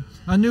being,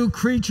 a new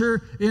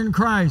creature in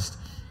Christ,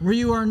 where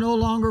you are no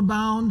longer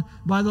bound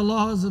by the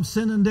laws of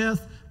sin and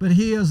death, but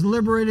he has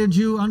liberated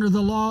you under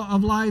the law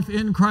of life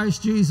in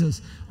Christ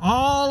Jesus.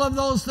 All of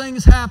those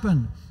things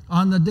happen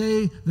on the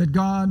day that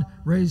God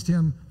raised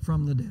him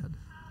from the dead.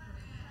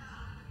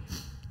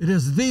 It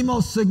is the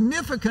most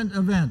significant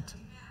event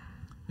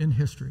in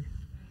history.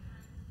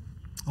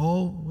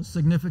 Oh, it was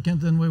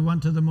significant when we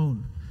went to the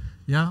moon.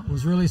 Yeah, it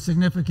was really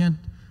significant.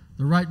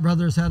 The Wright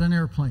brothers had an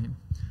airplane.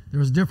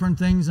 There was different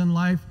things in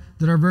life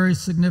that are very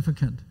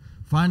significant.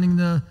 Finding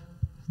the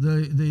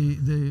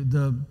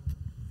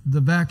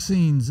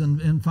vaccines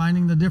and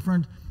finding the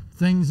different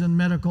things in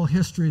medical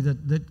history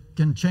that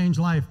can change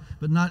life,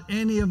 but not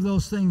any of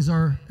those things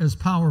are as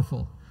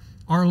powerful,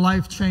 are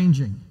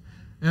life-changing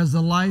as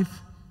the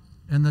life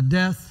and the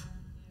death,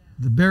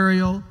 the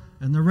burial,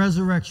 and the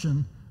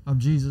resurrection of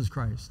Jesus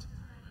Christ.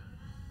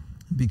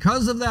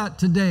 Because of that,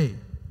 today,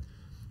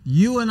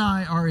 you and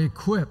I are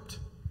equipped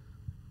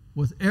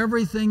with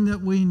everything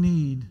that we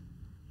need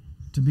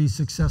to be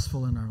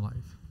successful in our life.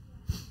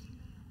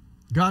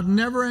 God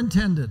never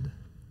intended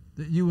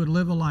that you would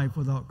live a life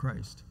without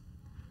Christ.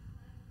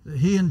 That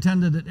He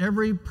intended that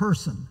every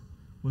person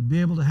would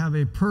be able to have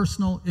a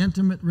personal,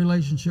 intimate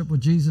relationship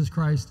with Jesus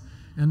Christ,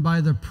 and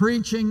by the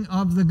preaching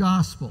of the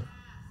gospel,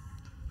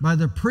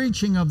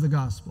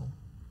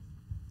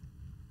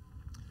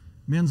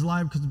 men's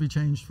lives could be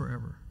changed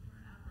forever.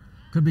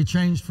 Could be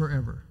changed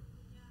forever.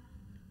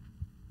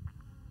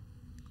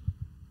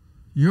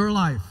 Your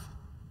life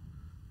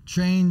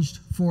changed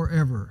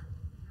forever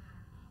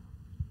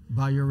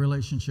by your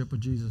relationship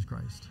with Jesus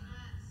Christ.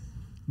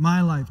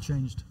 My life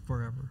changed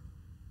forever.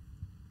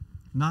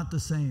 Not the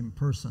same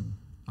person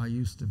I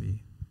used to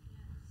be.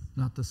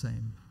 Not the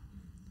same.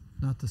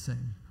 Not the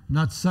same.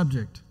 Not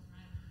subject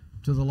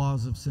to the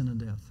laws of sin and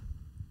death.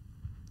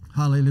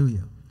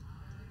 Hallelujah.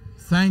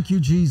 Thank you,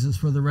 Jesus,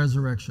 for the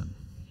resurrection.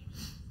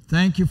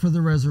 Thank you for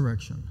the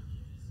resurrection.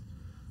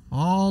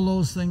 All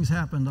those things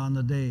happened on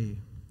the day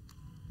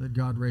that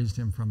God raised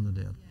Him from the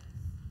dead.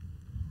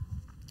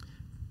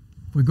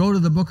 If we go to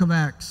the book of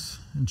Acts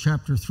in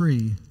chapter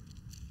 3,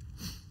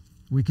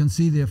 we can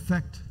see the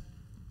effect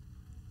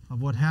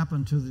of what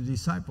happened to the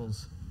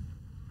disciples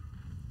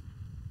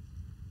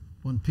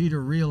when Peter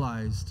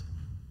realized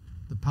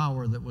the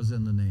power that was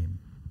in the name.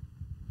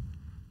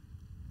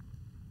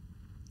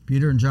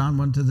 Peter and John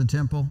went to the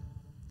temple,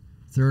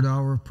 third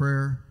hour of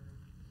prayer,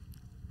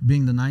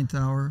 being the ninth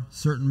hour.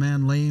 Certain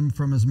man lame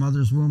from his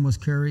mother's womb was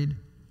carried,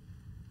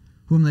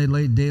 whom they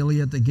laid daily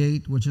at the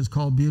gate, which is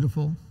called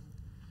Beautiful,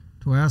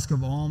 to ask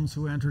of alms,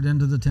 who entered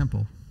into the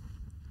temple,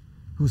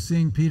 who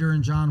seeing Peter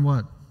and John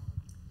what?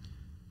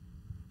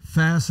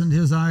 Fastened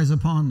his eyes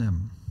upon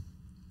them.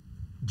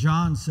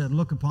 John said,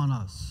 "Look upon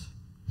us."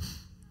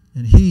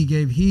 And he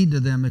gave heed to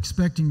them,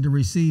 expecting to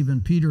receive.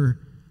 And Peter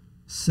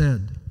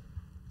said,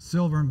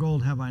 "Silver and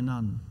gold have I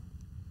none,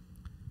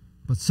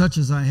 but such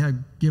as I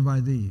have give I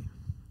thee,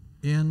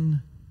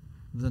 in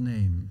the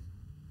name."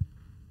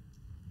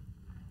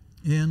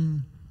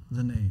 In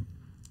the name.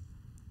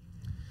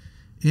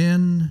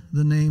 In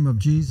the name of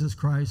Jesus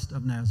Christ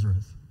of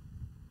Nazareth.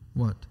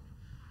 What?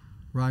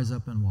 Rise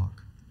up and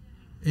walk.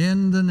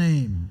 In the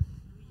name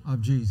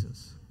of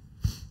Jesus.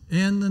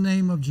 In the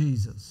name of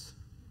Jesus.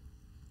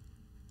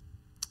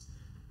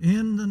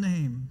 In the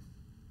name.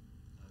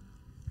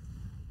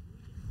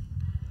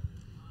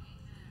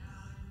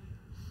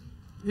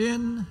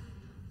 In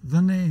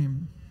the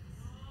name.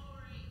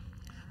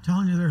 I'm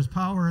telling you, there's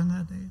power in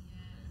that name.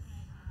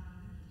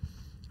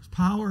 There's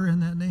power in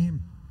that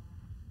name.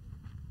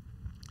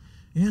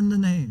 In the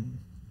name.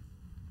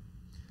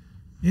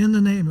 In the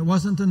name. It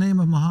wasn't the name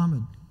of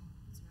Muhammad.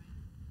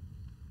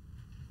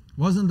 It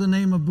wasn't the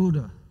name of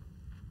Buddha.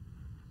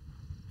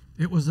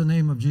 It was the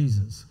name of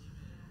Jesus.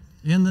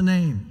 In the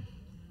name.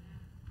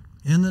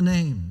 In the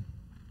name.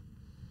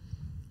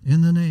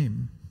 In the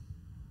name.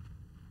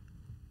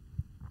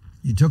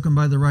 He took him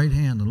by the right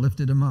hand and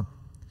lifted him up.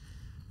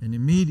 And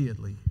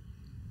immediately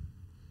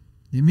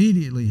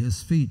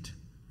his feet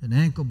and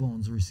ankle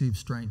bones received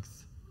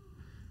strength.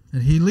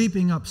 And he,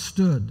 leaping up,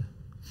 stood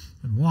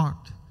and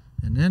walked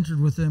and entered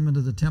with them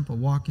into the temple,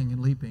 walking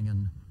and leaping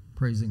and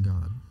praising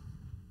God.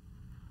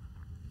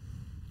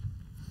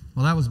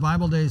 Well, that was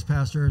Bible days,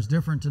 Pastor. It's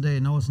different today.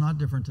 No, it's not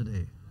different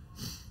today.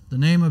 The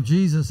name of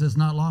Jesus has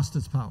not lost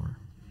its power.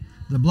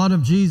 The blood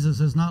of Jesus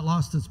has not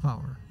lost its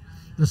power.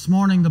 This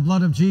morning, the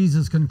blood of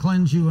Jesus can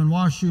cleanse you and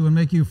wash you and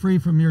make you free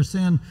from your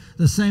sin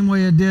the same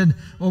way it did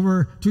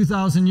over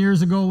 2,000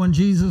 years ago when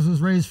Jesus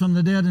was raised from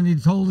the dead and He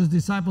told His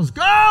disciples,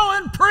 "Go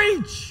and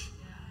preach."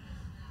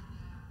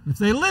 If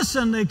they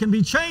listen, they can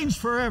be changed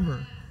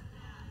forever.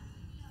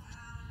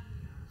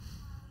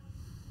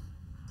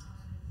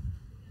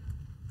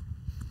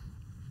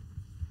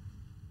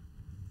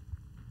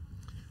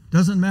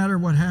 Doesn't matter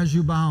what has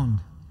you bound.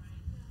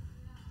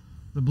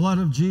 The blood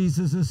of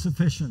Jesus is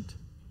sufficient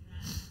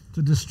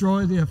to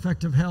destroy the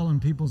effect of hell in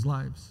people's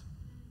lives.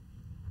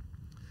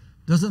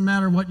 Doesn't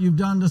matter what you've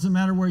done, doesn't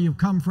matter where you've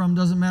come from,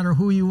 doesn't matter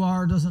who you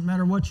are, doesn't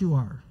matter what you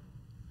are.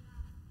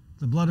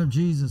 The blood of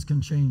Jesus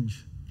can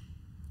change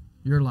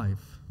your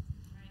life,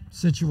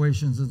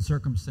 situations and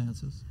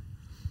circumstances.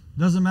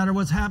 Doesn't matter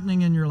what's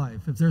happening in your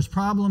life. If there's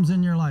problems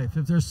in your life,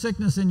 if there's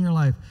sickness in your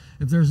life,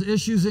 if there's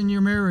issues in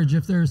your marriage,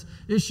 if there's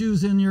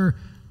issues in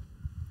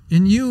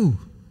you,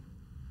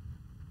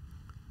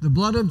 the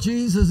blood of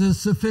Jesus is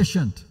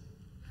sufficient.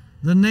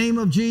 The name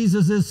of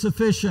Jesus is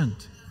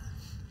sufficient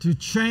to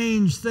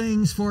change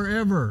things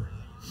forever.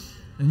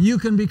 And you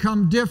can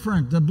become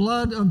different. The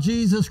blood of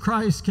Jesus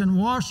Christ can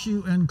wash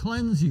you and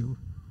cleanse you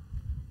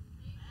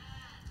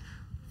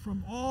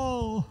from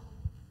all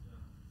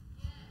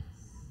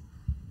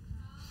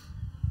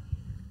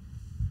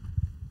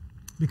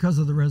because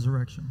of the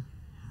resurrection.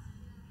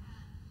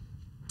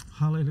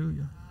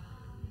 Hallelujah.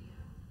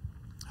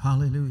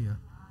 Hallelujah.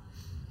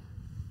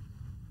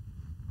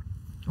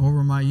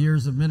 Over my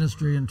years of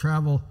ministry and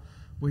travel,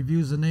 we've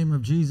used the name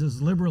of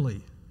Jesus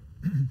liberally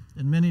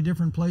in many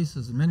different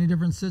places, in many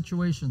different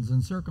situations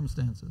and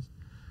circumstances.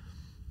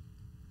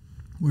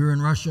 We were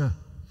in Russia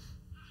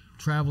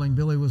traveling.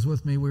 Billy was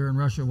with me. We were in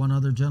Russia. One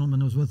other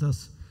gentleman was with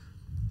us.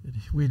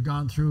 We had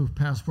gone through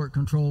passport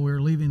control. We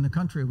were leaving the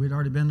country. We'd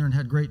already been there and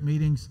had great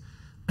meetings.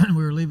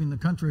 We were leaving the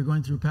country,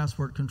 going through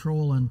passport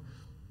control, and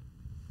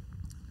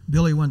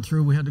Billy went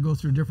through. We had to go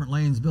through different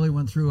lanes. Billy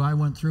went through, I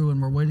went through,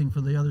 and we're waiting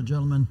for the other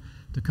gentleman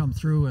to come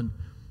through, and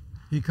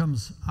he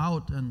comes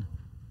out, and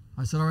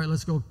I said, all right,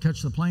 let's go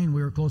catch the plane.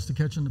 We were close to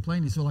catching the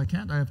plane. He said, well, I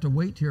can't. I have to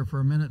wait here for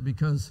a minute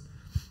because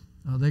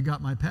they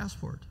got my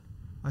passport.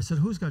 I said,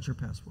 who's got your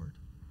passport?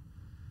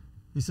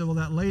 He said, well,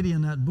 that lady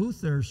in that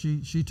booth there,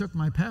 she took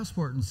my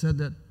passport and said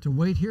that to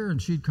wait here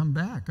and she'd come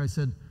back. I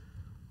said,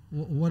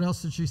 what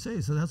else did she say?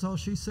 He said, that's all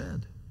she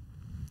said.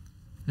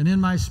 And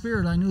in my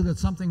spirit, I knew that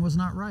something was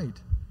not right.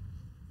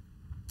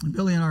 And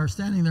Billy and I are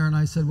standing there, and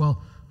I said,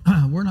 well,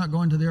 we're not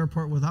going to the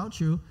airport without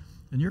you,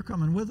 and you're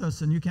coming with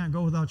us, and you can't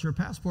go without your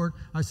passport.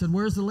 I said,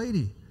 where's the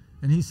lady?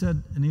 And he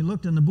said, and he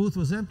looked, and the booth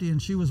was empty,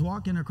 and she was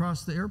walking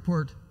across the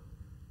airport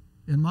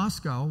in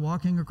Moscow,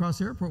 walking across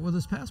the airport with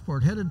his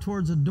passport, headed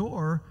towards a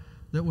door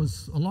that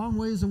was a long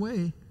ways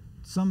away,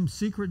 some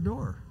secret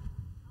door.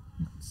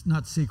 It's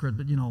not secret,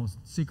 but,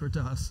 secret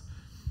to us.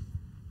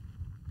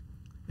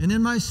 And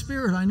in my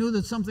spirit, I knew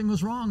that something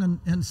was wrong,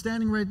 and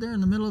standing right there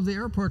in the middle of the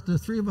airport, the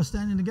three of us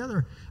standing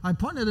together, I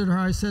pointed at her.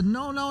 I said,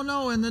 no, no,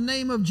 no, in the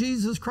name of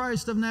Jesus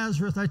Christ of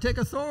Nazareth, I take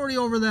authority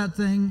over that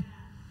thing.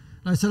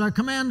 And I said, I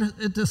command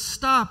it to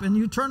stop, and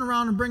you turn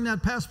around and bring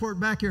that passport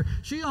back here.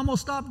 She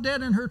almost stopped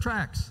dead in her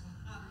tracks.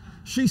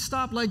 She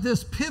stopped like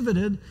this,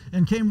 pivoted,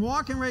 and came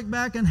walking right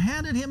back and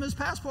handed him his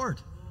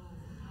passport.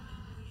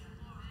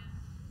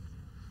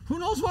 Who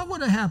knows what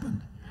would have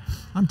happened?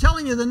 I'm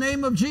telling you, the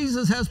name of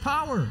Jesus has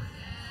power.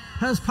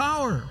 Has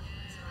power.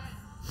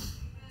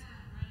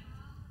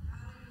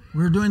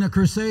 We were doing a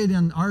crusade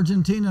in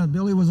Argentina.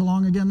 Billy was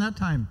along again that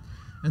time.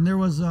 And we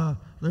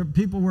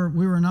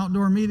were in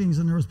outdoor meetings,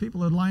 and there was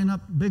people that line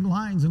up big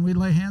lines, and we'd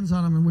lay hands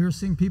on them, and we were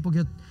seeing people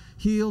get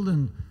healed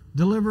and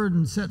delivered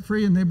and set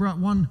free. And they brought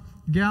one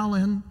gal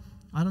in.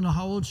 I don't know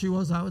how old she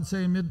was. I would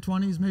say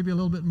mid-20s, maybe a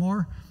little bit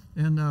more,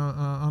 and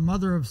a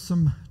mother of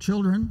some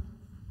children.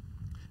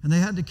 And they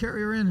had to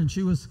carry her in, and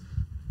she was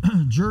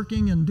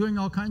jerking and doing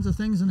all kinds of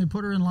things, and they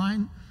put her in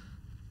line.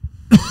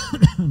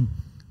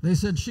 They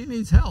said, she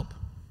needs help.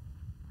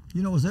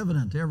 It was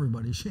evident to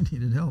everybody she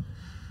needed help.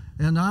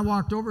 And I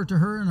walked over to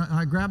her, and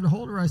I grabbed a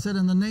hold of her. I said,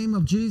 in the name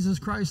of Jesus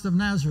Christ of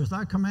Nazareth,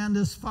 I command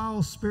this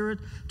foul spirit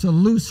to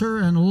loose her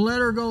and let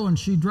her go. And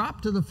she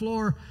dropped to the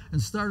floor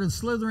and started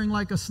slithering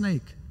like a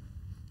snake,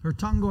 her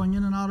tongue going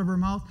in and out of her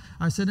mouth.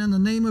 I said, in the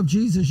name of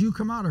Jesus, you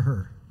come out of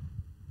her.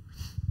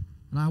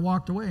 And I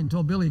walked away and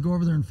told Billy, go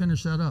over there and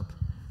finish that up.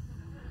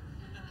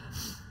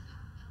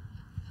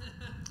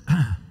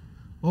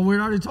 Well,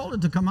 we'd already told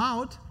it to come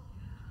out.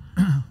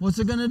 What's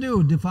it going to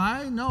do?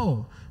 Defy?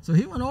 No. So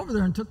he went over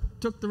there and took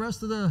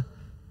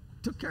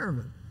care of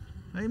it.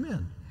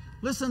 Amen.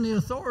 Listen, the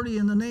authority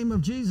in the name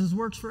of Jesus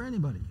works for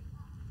anybody.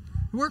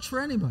 It works for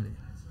anybody.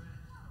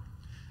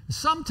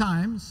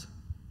 Sometimes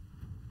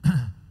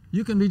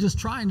you can be just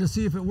trying to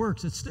see if it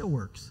works. It still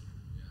works.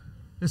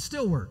 It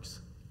still works.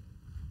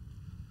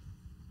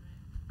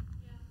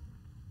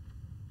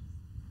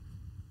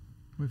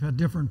 We've had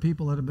different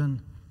people that have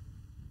been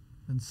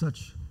in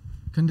such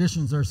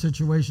conditions or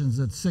situations,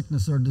 that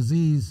sickness or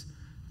disease,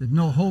 there's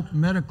no hope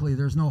medically,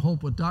 there's no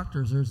hope with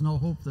doctors, there's no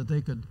hope that they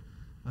could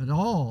at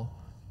all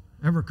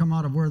ever come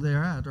out of where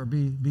they're at or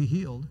be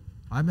healed.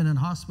 I've been in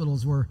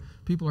hospitals where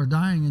people are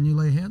dying and you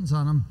lay hands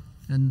on them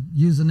and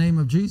use the name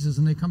of Jesus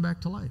and they come back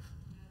to life.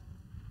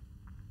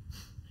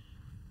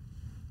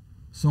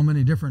 So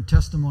many different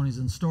testimonies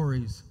and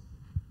stories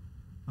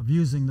of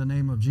using the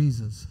name of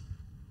Jesus.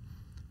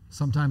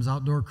 Sometimes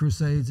outdoor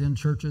crusades in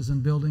churches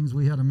and buildings.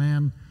 We had a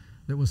man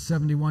that was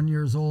 71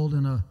 years old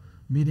in a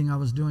meeting I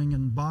was doing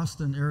in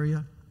Boston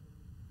area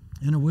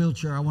in a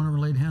wheelchair. I went over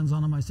and laid hands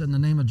on him. I said, in the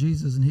name of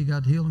Jesus, and he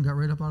got healed and got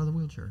right up out of the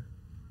wheelchair.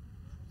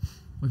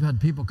 We've had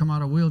people come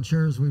out of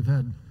wheelchairs. We've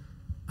had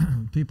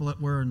people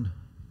that were in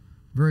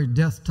very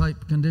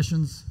death-type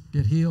conditions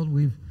get healed.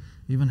 We've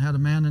even had a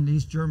man in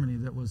East Germany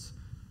that was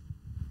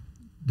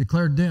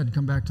declared dead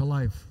come back to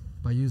life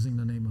by using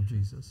the name of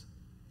Jesus.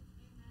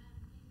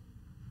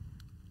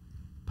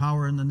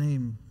 Power in the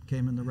name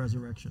came in the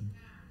resurrection.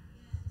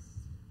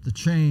 The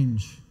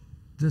change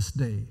this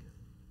day,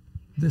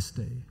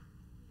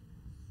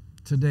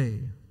 today,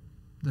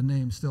 the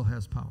name still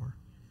has power.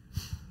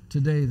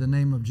 Today, the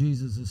name of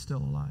Jesus is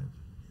still alive.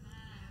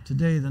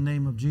 Today, the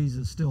name of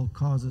Jesus still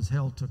causes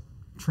hell to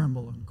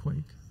tremble and quake.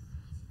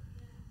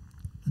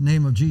 The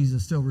name of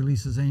Jesus still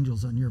releases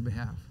angels on your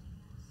behalf.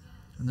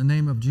 And the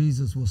name of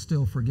Jesus will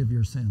still forgive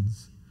your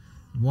sins,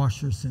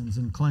 wash your sins,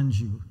 and cleanse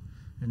you,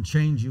 and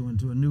change you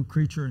into a new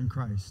creature in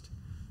Christ,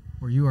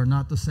 where you are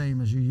not the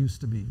same as you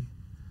used to be,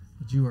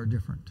 but you are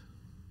different,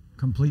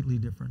 completely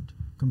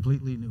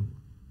new.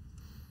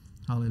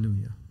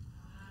 Hallelujah.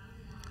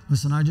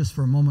 Listen, I just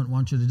for a moment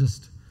want you to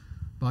just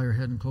bow your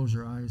head and close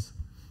your eyes.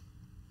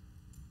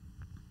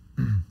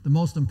 The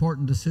most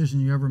important decision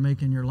you ever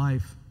make in your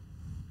life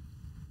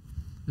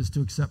is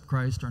to accept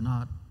Christ or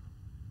not.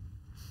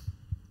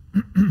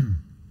 I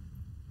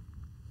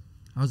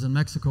was in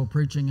Mexico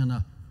preaching,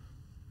 and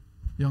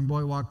young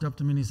boy walked up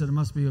to me and he said, it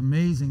must be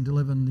amazing to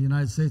live in the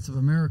United States of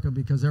America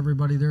because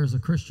everybody there is a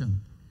Christian.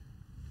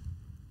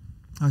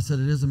 I said,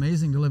 it is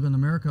amazing to live in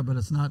America, but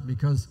it's not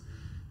because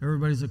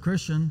everybody's a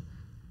Christian.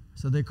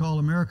 So they call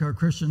America a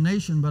Christian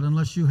nation, but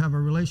unless you have a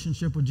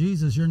relationship with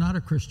Jesus, you're not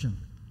a Christian.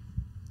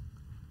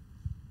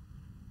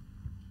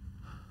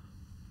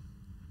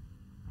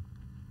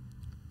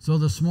 So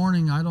this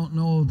morning, I don't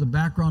know the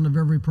background of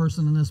every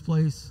person in this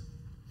place,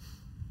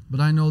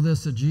 but I know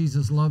this, that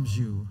Jesus loves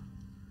you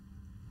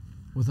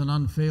with an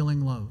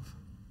unfailing love.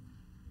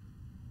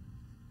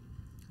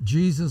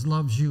 Jesus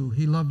loves you.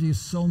 He loved you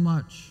so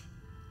much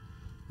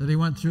that he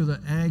went through the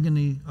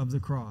agony of the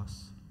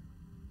cross.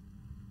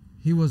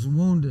 He was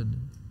wounded,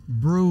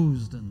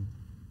 bruised, and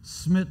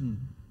smitten,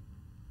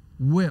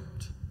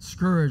 whipped,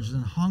 scourged,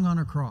 and hung on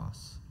a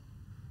cross.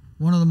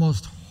 One of the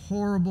most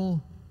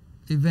horrible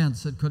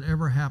events that could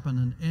ever happen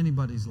in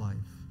anybody's life.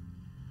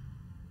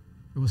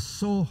 It was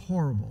so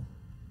horrible,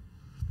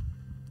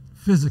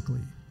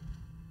 physically.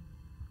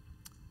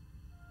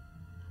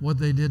 What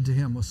they did to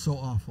him was so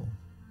awful.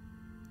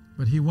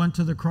 But he went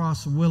to the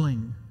cross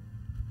willing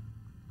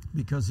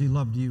because he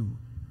loved you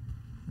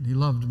and he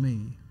loved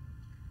me.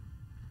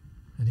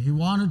 And he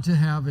wanted to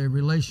have a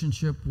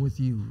relationship with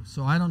you.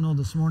 So I don't know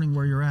this morning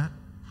where you're at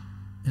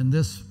in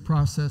this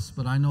process,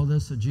 but I know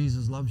this, that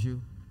Jesus loves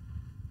you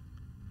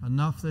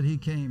enough that he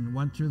came,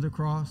 went through the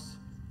cross,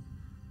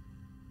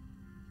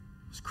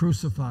 was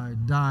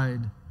crucified, died,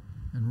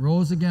 and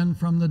rose again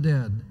from the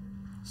dead,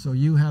 so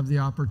you have the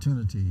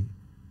opportunity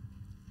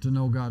to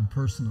know God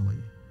personally,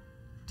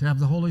 to have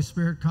the Holy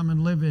Spirit come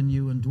and live in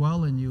you and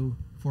dwell in you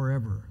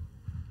forever,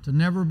 to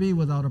never be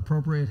without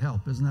appropriate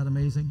help. Isn't that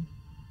amazing?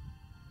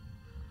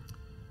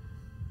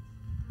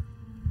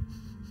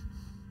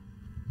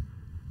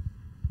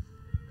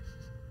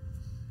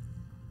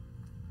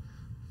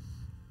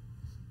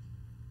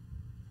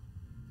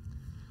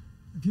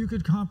 If you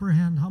could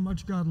comprehend how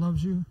much God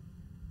loves you,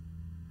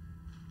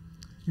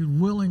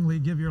 you'd willingly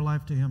give your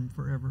life to him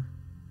forever.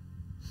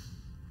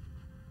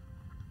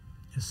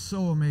 It's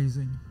so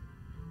amazing.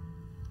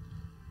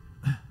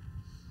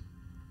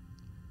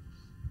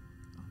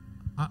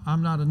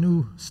 I'm not a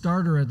new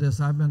starter at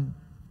this. I've been,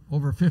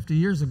 over 50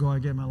 years ago, I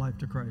gave my life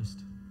to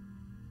Christ.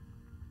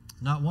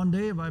 Not one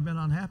day have I been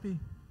unhappy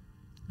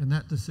in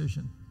that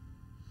decision.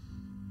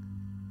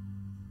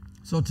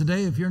 So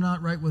today, if you're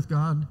not right with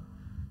God,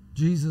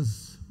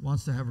 Jesus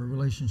wants to have a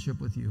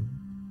relationship with you.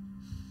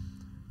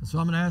 And so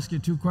I'm going to ask you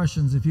two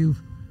questions. If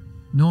you've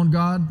known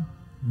God,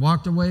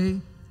 walked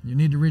away, you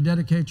need to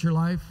rededicate your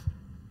life,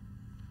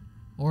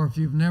 or if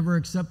you've never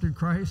accepted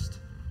Christ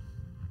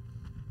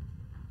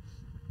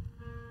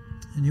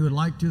and you would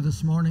like to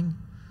this morning,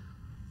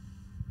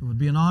 it would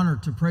be an honor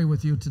to pray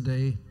with you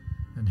today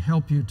and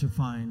help you to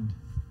find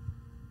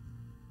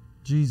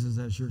Jesus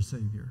as your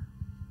Savior.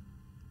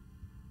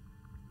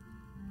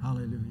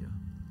 Hallelujah.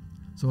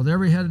 So with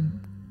every head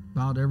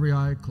bowed, every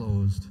eye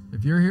closed,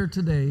 if you're here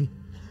today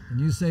and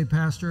you say,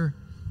 Pastor,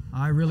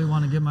 I really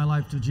want to give my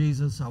life to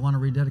Jesus, I want to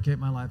rededicate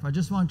my life, I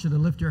just want you to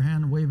lift your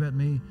hand and wave at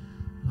me.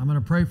 I'm going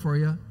to pray for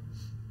you.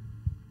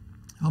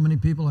 How many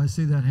people, I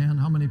see that hand,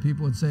 how many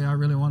people would say, I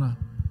really want to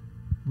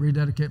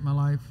rededicate my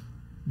life,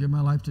 give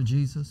my life to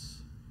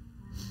Jesus?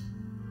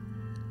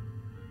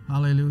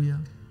 Hallelujah.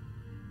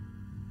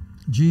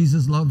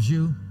 Jesus loves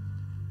you.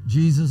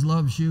 Jesus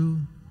loves you.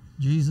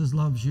 Jesus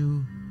loves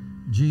you.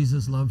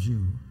 Jesus loves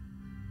you.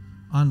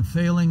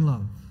 Unfailing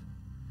love.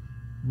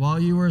 While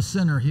you were a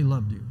sinner, he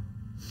loved you.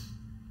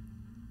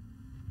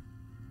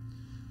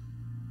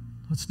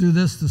 Let's do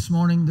this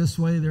morning this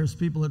way. There's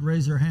people that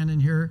raise their hand in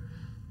here.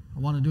 I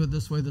want to do it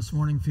this way this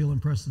morning. Feel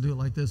impressed to do it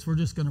like this. We're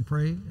just going to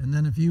pray. And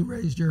then if you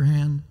raised your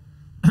hand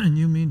and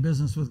you mean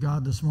business with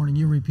God this morning,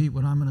 you repeat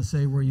what I'm going to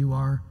say where you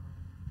are.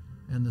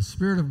 And the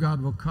Spirit of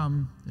God will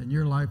come and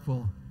your life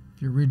will,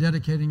 if you're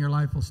rededicating your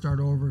life, will start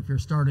over. If you're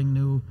starting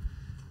new,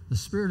 the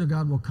Spirit of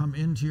God will come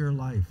into your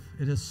life.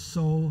 It is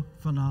so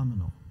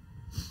phenomenal.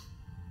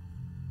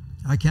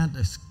 I can't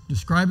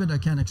describe it, I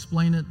can't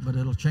explain it, but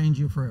it'll change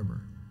you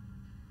forever.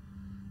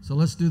 So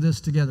let's do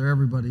this together,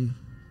 everybody.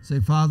 Say,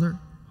 Father,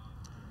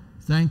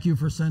 thank you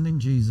for sending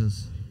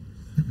Jesus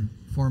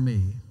for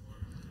me.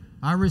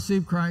 I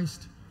receive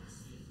Christ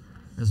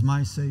as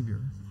my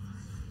Savior.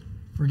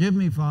 Forgive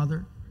me,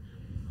 Father.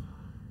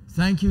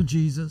 Thank you,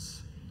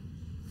 Jesus,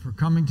 for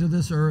coming to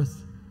this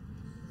earth,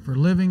 for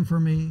living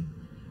for me.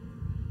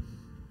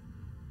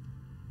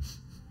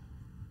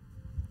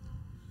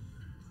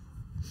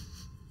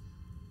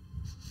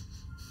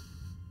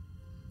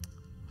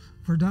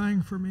 For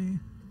dying for me,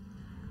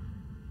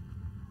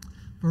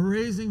 for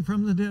raising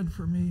from the dead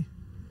for me.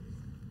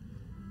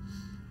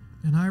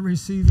 And I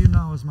receive you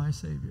now as my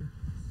Savior.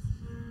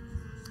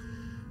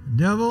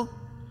 Devil,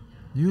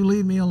 you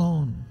leave me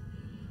alone.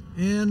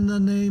 In the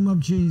name of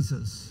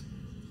Jesus,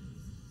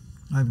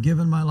 I've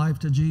given my life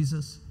to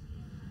Jesus.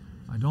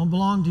 I don't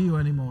belong to you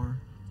anymore.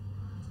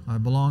 I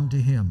belong to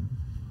him.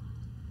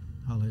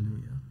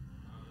 Hallelujah.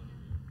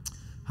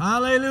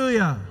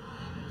 Hallelujah.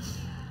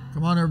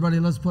 Come on, everybody,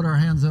 let's put our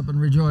hands up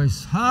and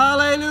rejoice.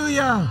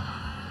 Hallelujah.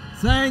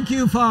 Thank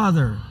you,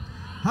 Father.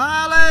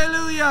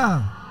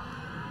 Hallelujah.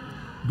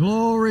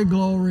 Glory,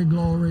 glory,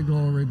 glory,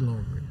 glory,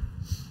 glory.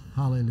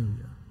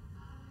 Hallelujah.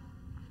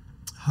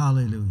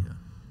 Hallelujah.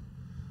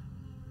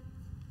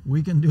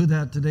 We can do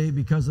that today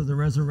because of the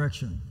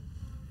resurrection.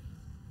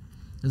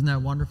 Isn't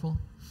that wonderful?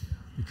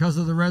 Because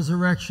of the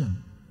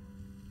resurrection,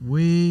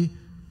 we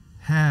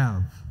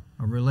have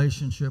a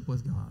relationship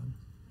with God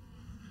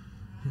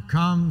who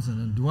comes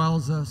and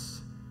indwells us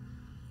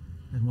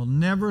and will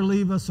never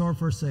leave us or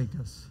forsake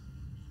us.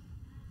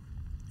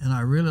 And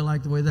I really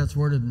like the way that's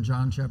worded in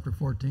John chapter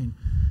 14.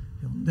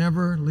 He'll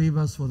never leave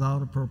us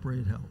without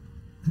appropriate help.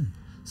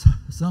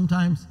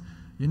 Sometimes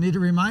you need to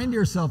remind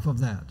yourself of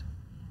that.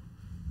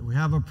 We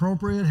have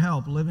appropriate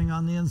help living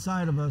on the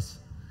inside of us.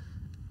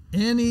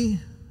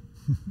 Any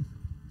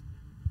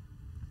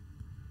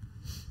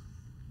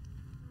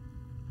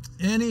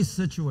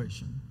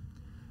situation,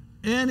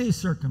 any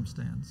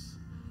circumstance,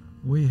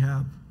 we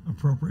have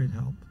appropriate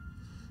help.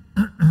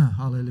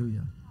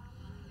 Hallelujah.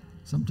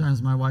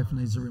 Sometimes my wife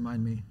needs to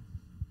remind me.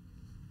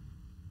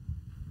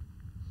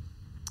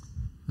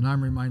 And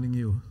I'm reminding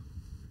you.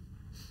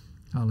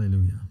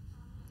 Hallelujah.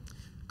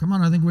 Come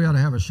on, I think we ought to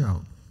have a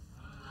shout.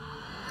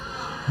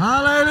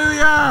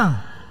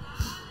 Hallelujah.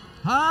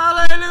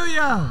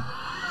 Hallelujah.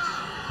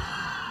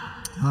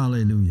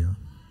 Hallelujah.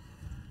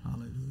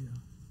 Hallelujah.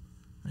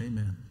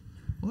 Amen.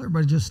 Well,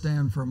 everybody just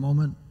stand for a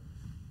moment.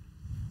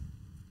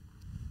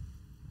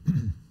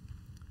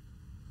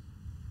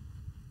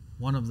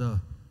 One of the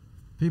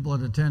people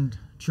that attend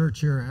church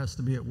here has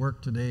to be at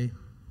work today.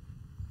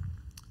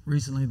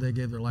 Recently, they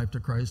gave their life to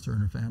Christ, her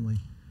and her family.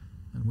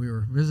 And we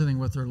were visiting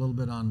with her a little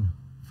bit on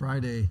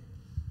Friday.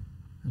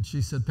 And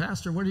she said,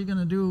 Pastor, what are you going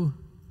to do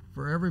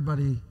for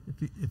everybody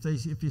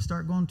if you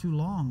start going too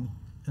long?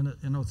 And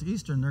it's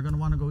Easter, and they're going to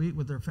want to go eat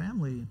with their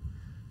family.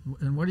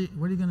 And what are you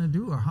going to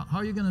do? Or how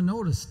are you going to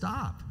know to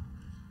stop?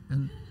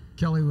 And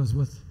Kelly was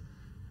with,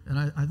 and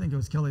I think it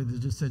was Kelly that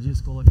just said, you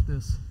just go like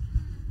this.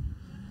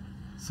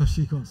 So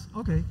she goes,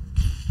 okay.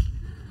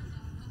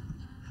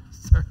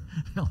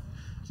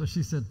 So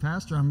she said,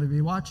 Pastor, I'm going to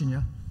be watching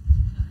you.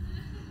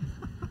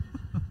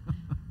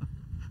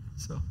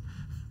 So,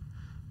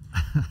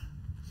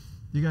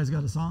 you guys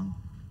got a song?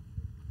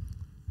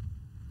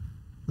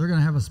 They're going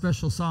to have a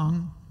special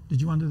song.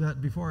 Did you want to do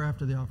that before or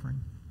after the offering?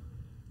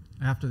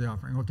 After the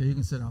offering. Okay, you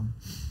can sit down.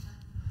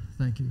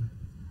 Thank you.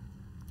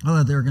 I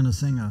thought they were going to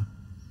sing a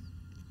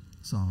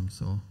song.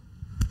 So,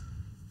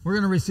 we're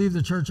going to receive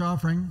the church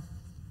offering.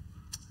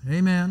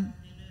 Amen.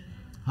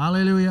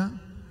 Hallelujah.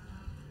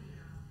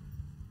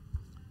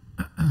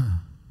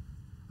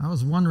 I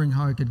was wondering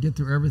how I could get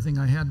through everything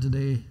I had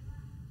today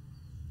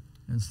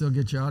and still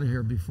get you out of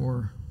here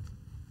before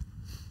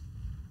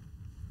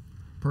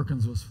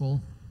Perkins was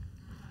full.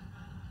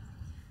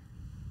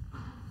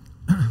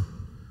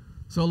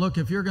 So look,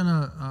 if you're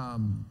gonna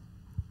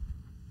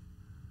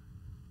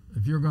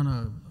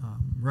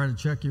write a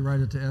check, you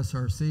write it to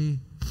SRC.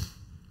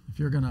 If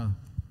you're gonna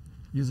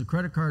use a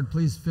credit card,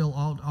 please fill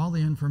out all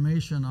the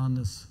information on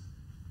this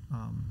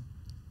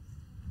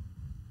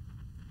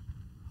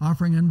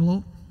offering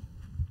envelope.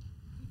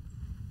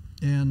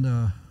 And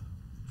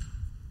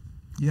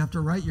you have to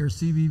write your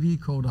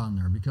CVV code on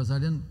there because I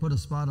didn't put a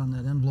spot on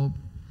that envelope.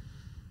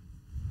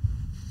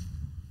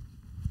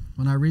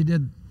 When I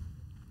redid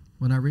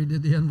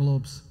the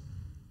envelopes,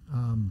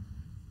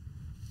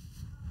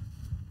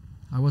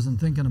 I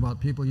wasn't thinking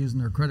about people using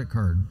their credit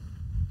card.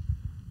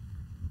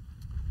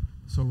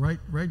 So write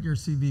your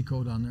CV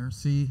code on there,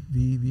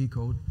 CVV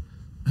code.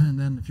 And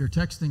then if you're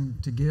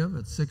texting to give,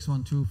 it's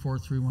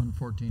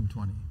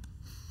 612-431-1420.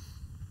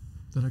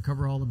 Did I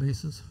cover all the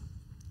bases?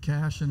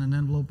 Cash in an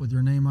envelope with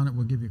your name on it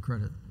will give you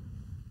credit.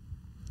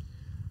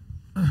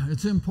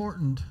 It's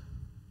important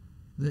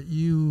that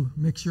you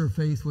mix your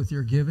faith with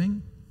your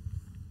giving.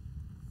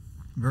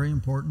 Very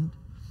important.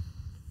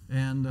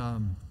 And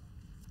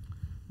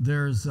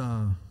there's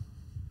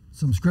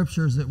some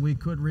scriptures that we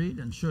could read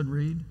and should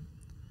read.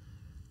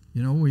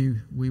 You know,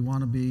 we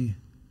want to be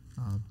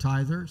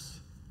tithers.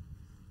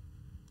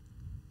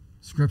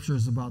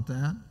 Scriptures about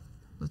that.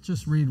 Let's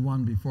just read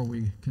one before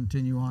we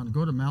continue on.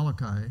 Go to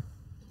Malachi.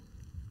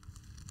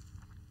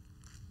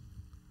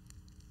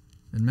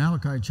 In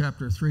Malachi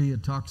chapter 3,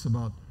 it talks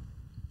about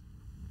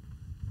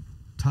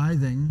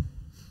tithing.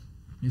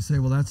 You say,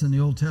 well, that's in the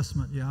Old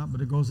Testament. Yeah, but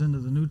it goes into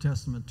the New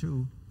Testament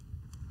too.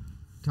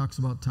 It talks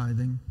about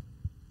tithing.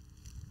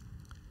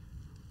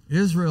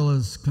 Israel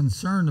is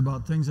concerned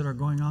about things that are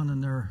going on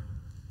in their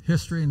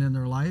history and in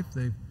their life.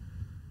 They're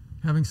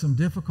having some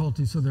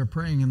difficulty, so they're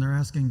praying and they're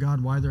asking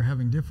God why they're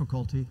having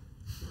difficulty.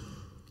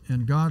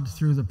 And God,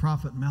 through the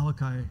prophet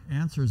Malachi,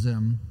 answers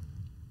them.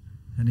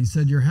 And he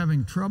said, you're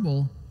having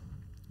trouble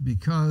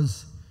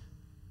because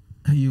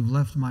you've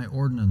left my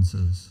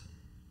ordinances.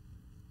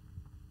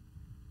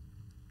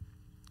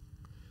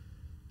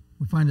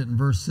 We find it in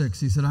verse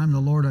 6. He said, I'm the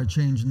Lord, I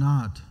change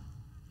not.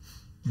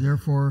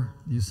 Therefore,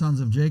 you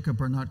sons of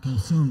Jacob are not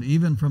consumed.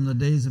 Even from the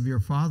days of your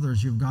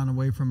fathers, you've gone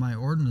away from my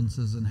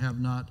ordinances and have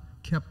not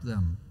kept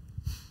them.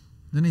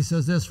 Then he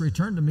says this,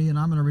 return to me, and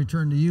I'm going to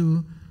return to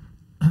you,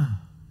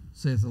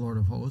 saith the Lord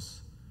of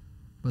hosts.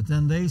 But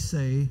then they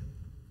say,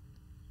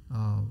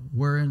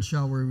 wherein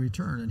shall we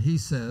return? And he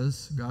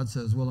says, God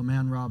says, will a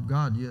man rob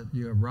God? Yet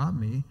you have robbed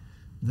me.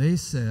 They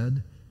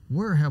said,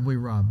 where have we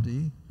robbed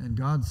thee? And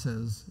God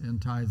says, in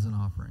tithes and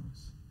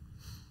offerings.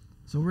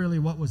 So really,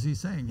 what was he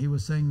saying? He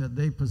was saying that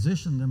they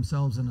positioned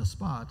themselves in a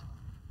spot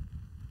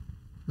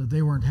that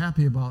they weren't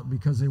happy about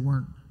because they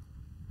weren't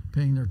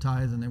paying their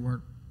tithe and they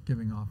weren't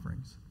giving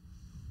offerings.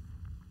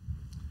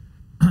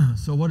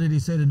 So what did he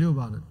say to do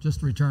about it?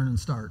 Just return and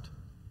start.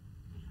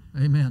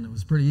 Amen. It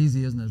was pretty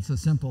easy, isn't it? It's a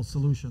simple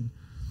solution.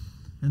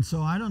 And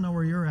so I don't know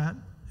where you're at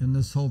in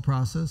this whole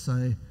process.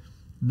 I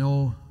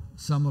know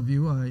some of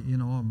you,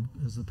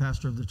 as the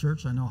pastor of the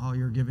church, I know how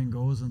your giving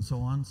goes and so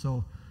on.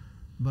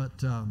 But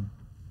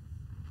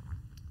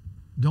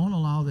don't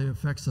allow the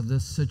effects of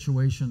this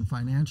situation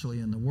financially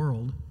in the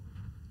world,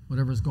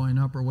 whatever's going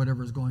up or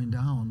whatever's going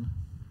down,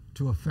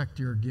 to affect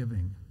your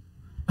giving.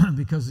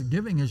 Because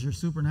giving is your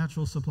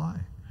supernatural supply.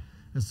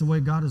 It's the way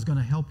God is going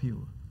to help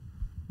you.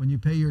 When you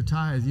pay your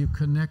tithe, you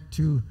connect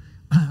to,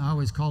 I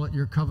always call it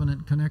your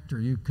covenant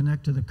connector. You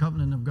connect to the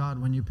covenant of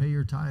God when you pay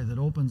your tithe. It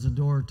opens the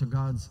door to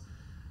God's.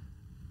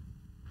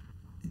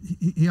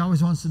 He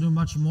always wants to do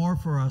much more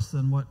for us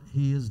than what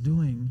he is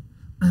doing.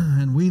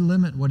 And we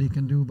limit what he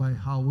can do by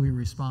how we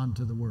respond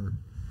to the word.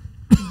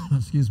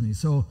 Excuse me.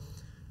 So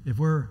if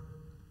we're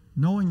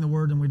knowing the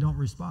word and we don't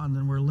respond,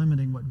 then we're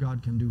limiting what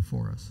God can do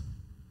for us.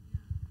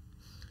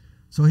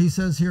 So he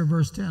says here,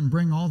 verse 10,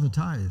 bring all the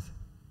tithe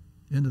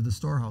into the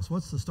storehouse.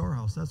 What's the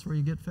storehouse? That's where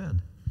you get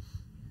fed.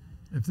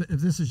 If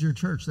this is your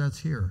church, that's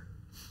here.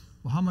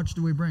 Well, how much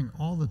do we bring?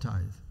 All the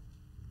tithe.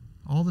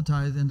 All the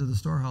tithe into the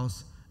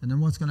storehouse. And then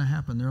what's going to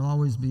happen? There'll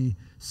always be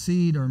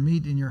seed or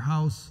meat in your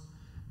house.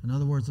 In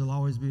other words, there'll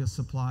always be a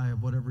supply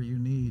of whatever you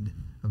need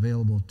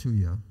available to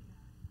you.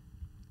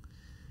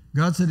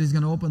 God said he's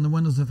going to open the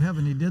windows of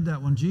heaven. He did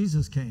that when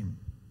Jesus came.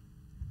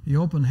 He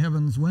opened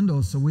heaven's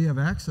windows so we have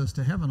access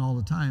to heaven all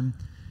the time.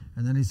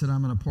 And then he said,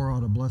 I'm going to pour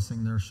out a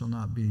blessing. There shall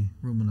not be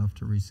room enough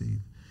to receive.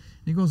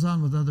 And he goes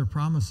on with other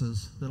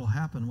promises that'll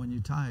happen when you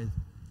tithe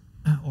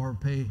or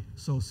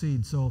sow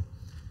seed. So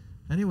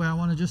anyway, I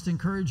want to just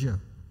encourage you.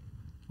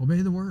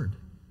 Obey the word.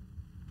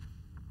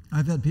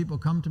 I've had people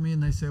come to me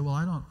and they say, well,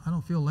 I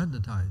don't feel led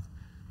to tithe.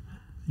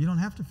 You don't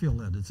have to feel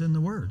led. It's in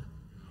the word.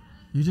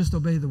 You just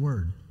obey the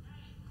word.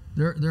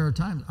 There are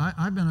times,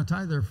 I've been a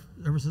tither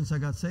ever since I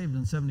got saved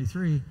in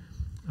 73,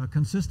 a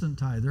consistent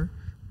tither.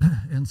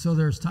 And so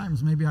there's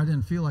times maybe I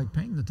didn't feel like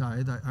paying the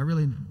tithe. I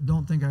really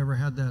don't think I ever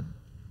had that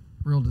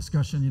real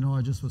discussion.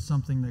 I just was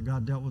something that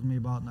God dealt with me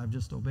about and I've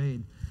just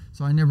obeyed.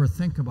 So I never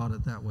think about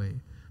it that way.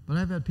 But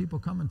I've had people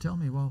come and tell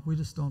me, well, we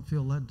just don't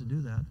feel led to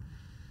do that.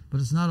 But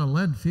it's not a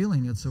led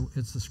feeling, it's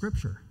the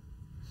scripture.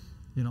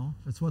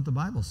 It's what the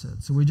Bible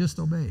said. So we just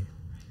obey.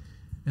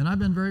 And I've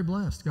been very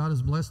blessed. God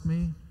has blessed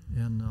me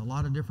in a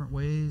lot of different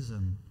ways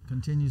and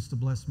continues to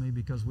bless me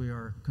because we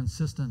are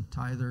consistent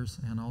tithers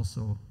and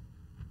also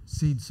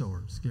seed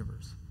sowers,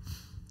 givers.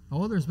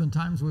 Oh, there's been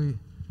times we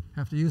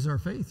have to use our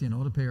faith,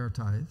 to pay our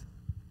tithe.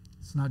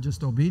 It's not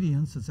just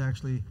obedience, it's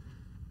actually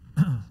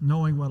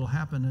knowing what will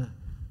happen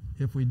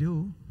if we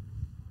do,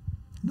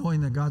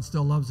 knowing that God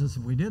still loves us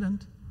if we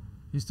didn't.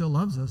 He still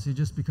loves us. He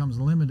just becomes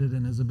limited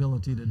in his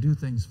ability to do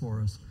things for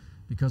us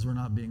because we're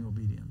not being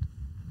obedient.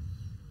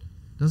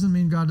 Doesn't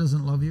mean God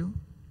doesn't love you.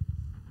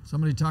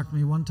 Somebody talked to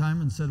me one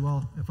time and said,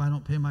 well, if I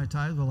don't pay my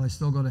tithe, will I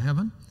still go to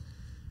heaven?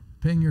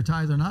 Paying your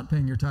tithe or not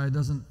paying your tithe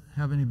doesn't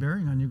have any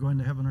bearing on you going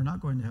to heaven or not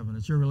going to heaven.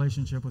 It's your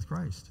relationship with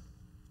Christ.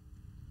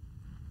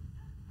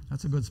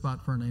 That's a good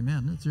spot for an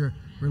amen. It's your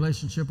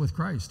relationship with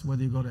Christ,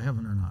 whether you go to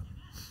heaven or not.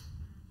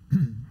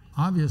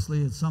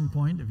 Obviously, at some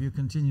point, if you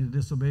continue to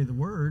disobey the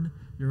word,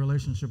 your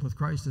relationship with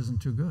Christ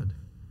isn't too good.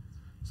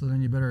 So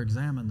then you better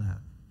examine that.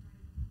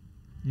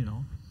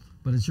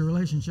 But it's your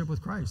relationship with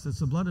Christ. It's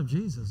the blood of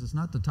Jesus. It's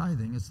not the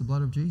tithing. It's the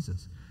blood of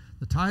Jesus.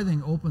 The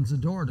tithing opens the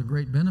door to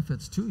great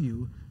benefits to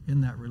you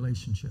in that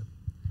relationship.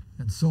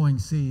 And sowing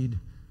seed,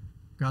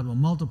 God will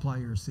multiply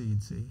your seed,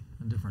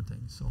 and different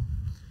things. So,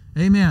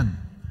 amen.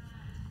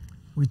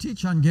 We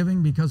teach on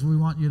giving because we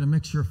want you to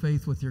mix your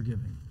faith with your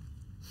giving.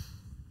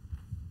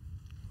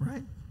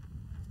 Right?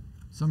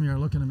 Some of you are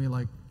looking at me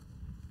like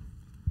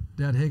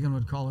Dad Hagin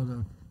would call it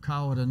a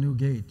cow at a new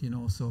gate,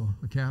 so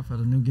a calf at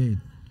a new gate.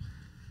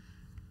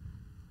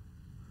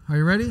 Are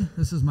you ready?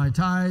 This is my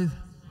tithe,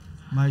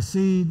 my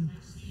seed.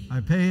 I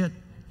pay it.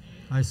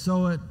 I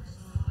sow it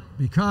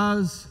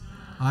because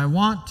I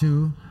want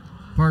to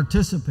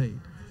participate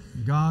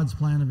in God's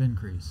plan of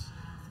increase.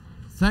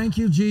 Thank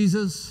you,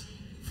 Jesus,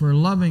 for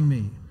loving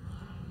me,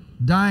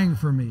 dying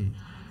for me,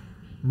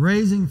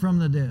 raising from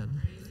the dead,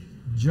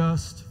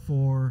 just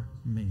for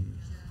me.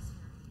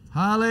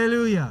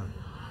 Hallelujah.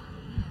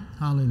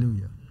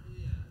 Hallelujah.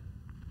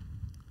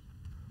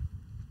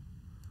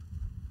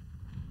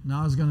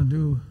 Now I was going to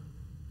do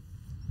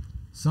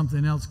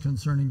something else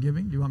concerning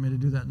giving. Do you want me to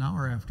do that now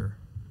or after?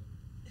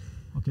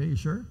 Okay, you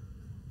sure?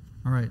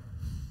 All right.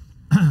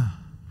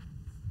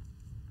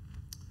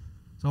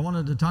 So I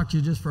wanted to talk to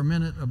you just for a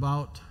minute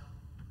about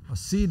a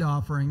seed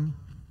offering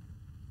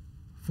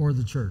for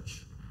the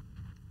church.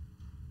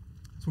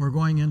 So we're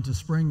going into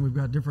spring. We've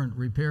got different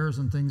repairs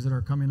and things that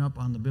are coming up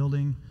on the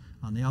building,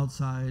 on the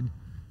outside.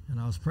 And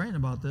I was praying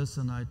about this,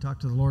 and I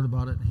talked to the Lord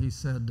about it, and he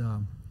said,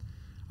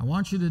 I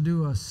want you to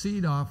do a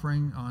seed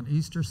offering on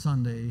Easter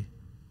Sunday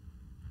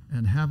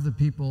and have the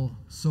people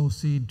sow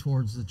seed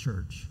towards the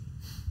church.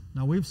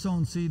 Now, we've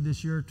sown seed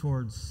this year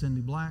towards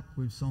Cindy Black.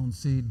 We've sown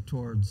seed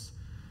towards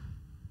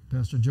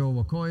Pastor Joe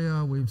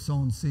Wakoya. We've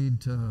sown seed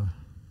to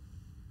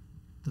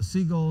the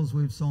Seagulls.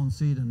 We've sown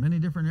seed in many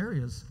different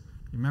areas.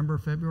 Remember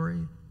February?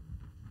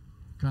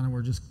 Kind of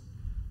were just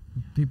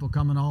people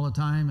coming all the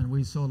time, and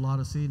we sowed a lot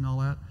of seed and all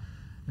that.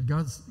 And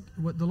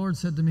what the Lord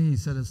said to me, he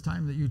said, it's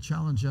time that you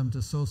challenge them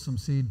to sow some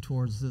seed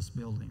towards this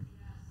building,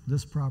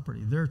 this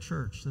property, their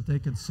church, that they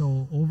could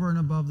sow over and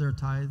above their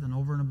tithe and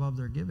over and above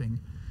their giving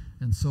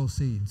and sow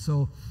seed.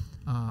 So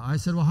I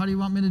said, well, how do you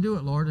want me to do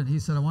it, Lord? And he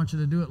said, I want you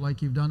to do it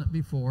like you've done it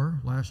before.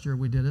 Last year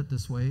we did it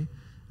this way.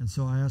 And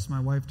so I asked my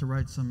wife to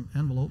write some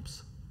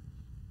envelopes.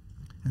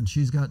 And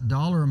she's got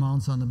dollar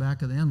amounts on the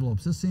back of the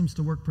envelopes. This seems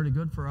to work pretty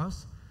good for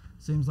us.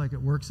 Seems like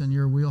it works in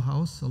your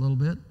wheelhouse a little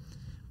bit.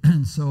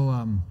 And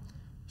so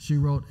she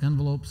wrote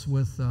envelopes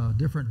with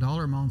different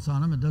dollar amounts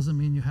on them. It doesn't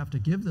mean you have to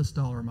give this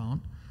dollar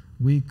amount.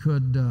 We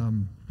could,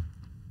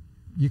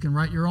 you can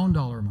write your own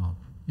dollar amount.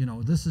 You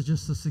know, this is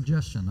just a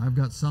suggestion. I've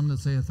got some that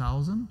say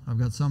 1,000, I've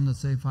got some that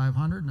say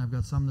 500, and I've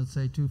got some that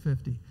say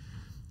 250.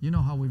 You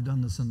know how we've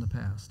done this in the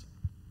past.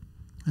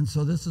 And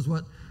so this is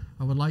what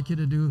I would like you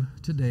to do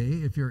today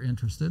if you're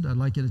interested. I'd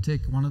like you to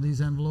take one of these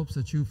envelopes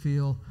that you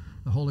feel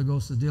the Holy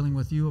Ghost is dealing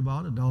with you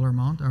about, a dollar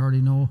amount. I already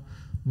know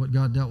what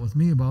God dealt with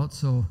me about,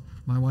 so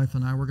my wife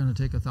and I, we're going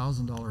to take a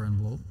 $1,000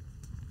 envelope.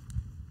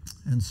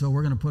 And so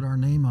we're going to put our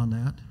name on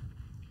that.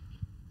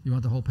 You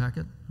want the whole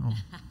packet? Oh.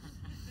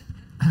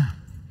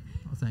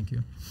 Oh, thank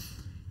you.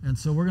 And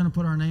so we're going to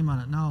put our name on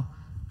it. Now,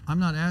 I'm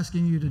not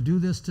asking you to do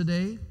this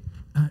today.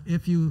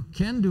 If you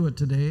can do it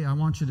today, I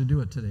want you to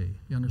do it today.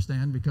 You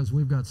understand? Because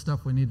we've got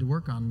stuff we need to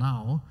work on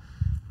now.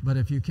 But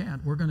if you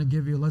can't, we're going to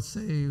give you, let's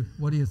say,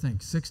 what do you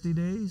think, 60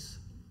 days?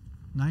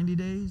 90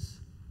 days?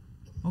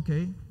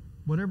 Okay,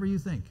 whatever you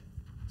think.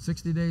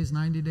 60 days,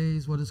 90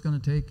 days, what it's going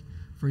to take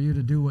for you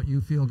to do what you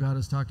feel God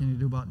is talking to you to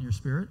do about in your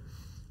spirit.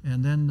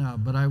 And then,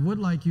 but I would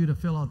like you to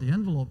fill out the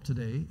envelope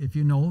today, if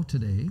you know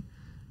today,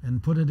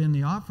 and put it in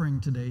the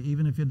offering today,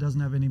 even if it doesn't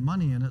have any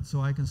money in it,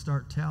 so I can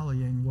start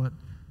tallying what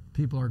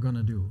people are going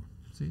to do.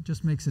 See, it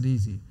just makes it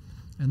easy.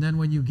 And then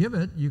when you give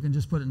it, you can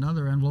just put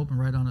another envelope and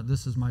write on it,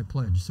 this is my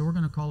pledge. So we're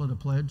going to call it a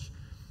pledge.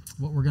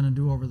 What we're going to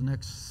do over the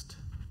next,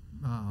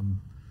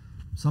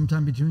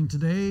 sometime between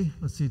today,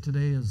 let's see,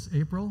 today is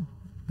April,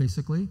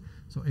 basically.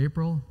 So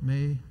April,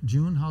 May,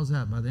 June, how's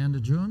that? By the end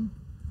of June?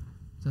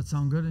 Does that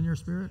sound good in your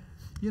spirit?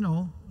 You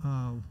know,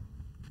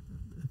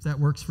 if that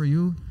works for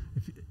you.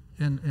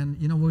 And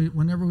you know,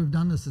 whenever we've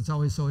done this, it's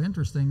always so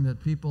interesting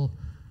that people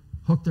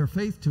hook their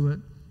faith to it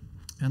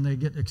and they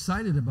get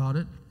excited about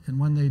it. And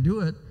when they do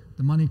it,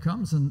 the money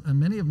comes. And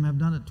many of them have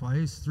done it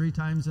twice, 3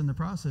 times in the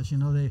process. You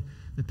know, they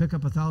pick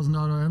up a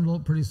 $1,000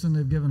 envelope. Pretty soon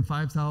they've given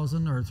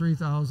 $5,000 or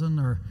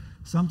 $3,000 or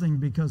something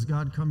because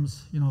God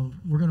comes, you know,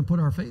 we're going to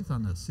put our faith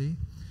on this, see?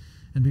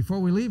 And before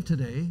we leave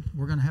today,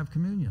 we're going to have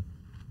communion.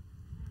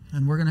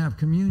 And we're going to have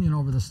communion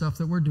over the stuff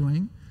that we're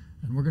doing.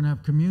 And we're going to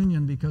have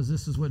communion because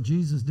this is what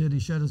Jesus did. He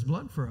shed his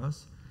blood for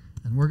us.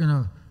 And we're going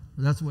to,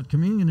 that's what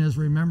communion is,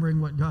 remembering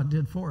what God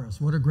did for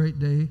us. What a great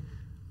day,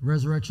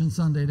 Resurrection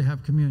Sunday, to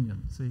have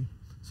communion, see?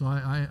 So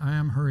I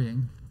am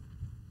hurrying.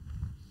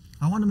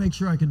 I want to make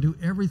sure I can do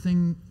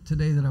everything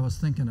today that I was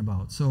thinking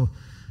about. So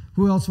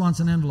who else wants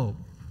an envelope?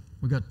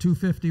 We got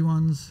 250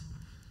 ones.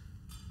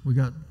 We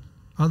got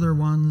other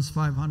ones,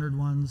 500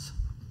 ones.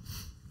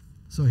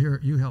 So here,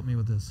 you help me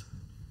with this.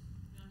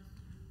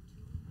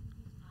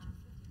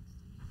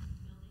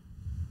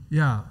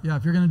 Yeah,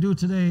 if you're going to do it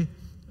today,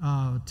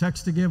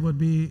 text to give would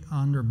be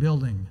under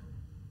building.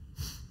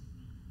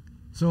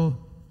 So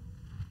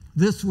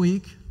this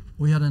week,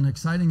 we had an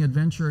exciting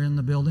adventure in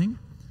the building.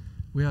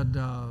 We had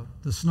the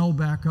snow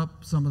back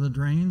up some of the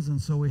drains, and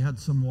so we had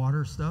some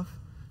water stuff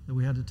that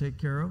we had to take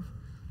care of.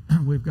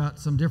 We've got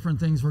some different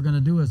things we're going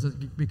to do as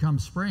it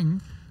becomes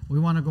spring.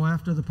 We want to go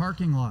after the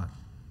parking lot.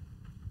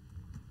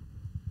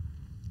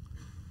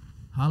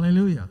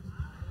 Hallelujah.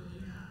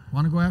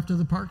 Want to go after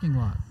the parking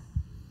lot.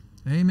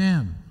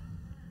 Amen.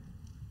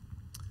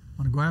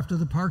 Want to go after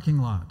the parking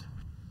lot.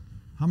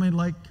 How many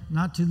like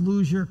not to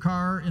lose your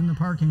car in the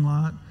parking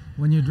lot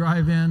when you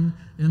drive in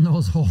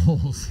those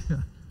holes?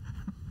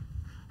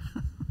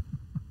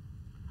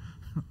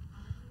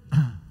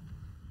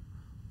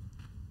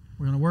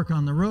 We're going to work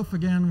on the roof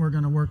again. We're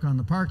going to work on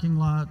the parking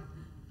lot.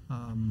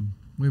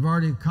 We've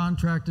already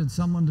contracted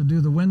someone to do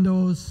the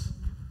windows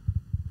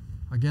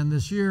again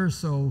this year.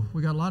 So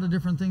we got a lot of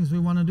different things we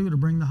want to do to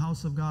bring the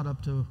house of God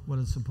up to what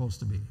it's supposed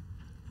to be.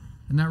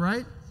 Isn't that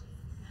right?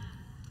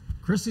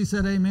 Christy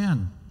said amen.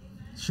 Amen.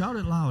 Shout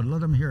it loud.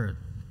 Let them hear it. Amen.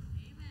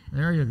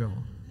 There you go.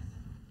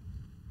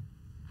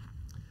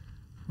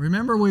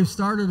 Remember, we've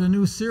started a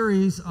new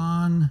series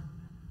on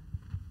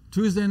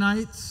Tuesday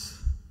nights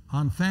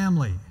on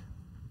family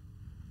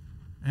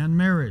and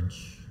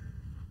marriage,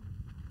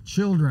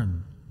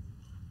 children,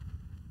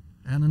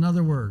 and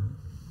another word.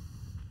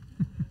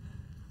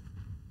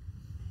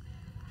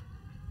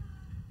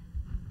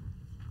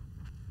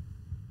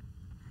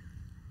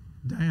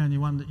 Diane,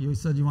 you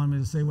said you wanted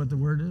me to say what the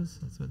word is?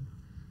 That's it.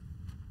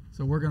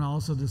 So we're going to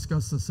also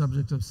discuss the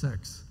subject of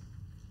sex.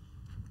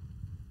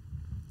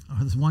 Oh,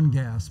 there's one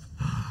gasp.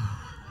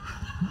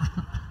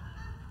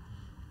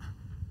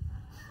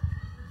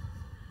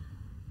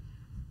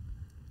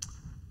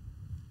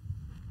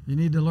 You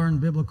need to learn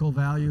biblical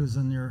values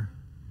in your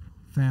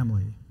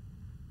family.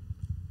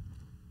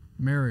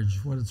 Marriage,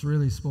 what it's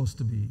really supposed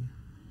to be,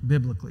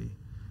 biblically.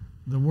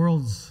 The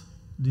world's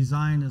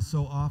design is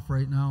so off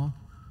right now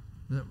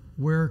that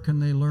where can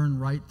they learn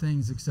right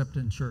things except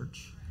in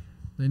church?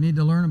 They need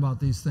to learn about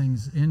these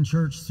things in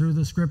church through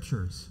the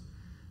scriptures.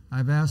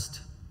 I've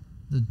asked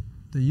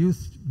the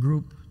youth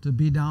group to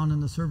be down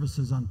in the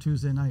services on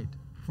Tuesday night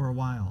for a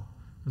while,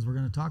 because we're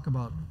going to talk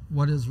about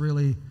what is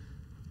really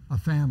a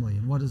family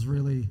and what is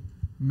really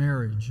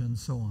marriage and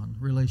so on,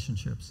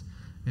 relationships.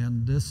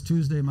 And this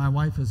Tuesday, my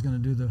wife is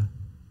going to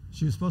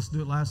she was supposed to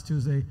do it last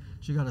Tuesday.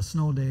 She got a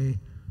snow day,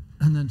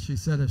 and then she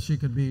said if she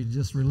could be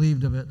just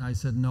relieved of it, and I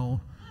said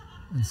no.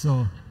 And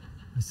so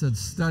I said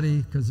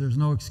study, because there's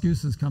no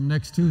excuses come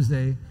next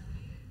Tuesday.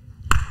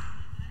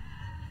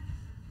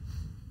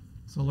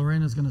 So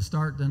Lorena's going to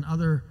start, then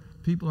other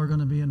people are going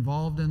to be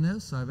involved in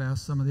this. I've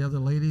asked some of the other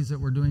ladies that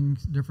we're doing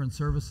different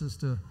services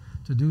to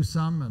do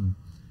some,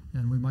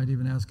 and we might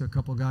even ask a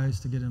couple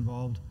guys to get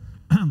involved.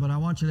 But I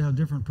want you to have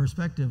different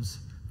perspectives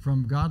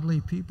from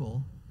godly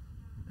people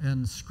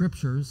and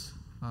scriptures,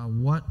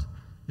 what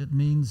it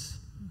means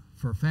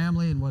for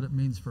family and what it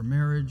means for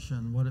marriage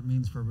and what it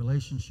means for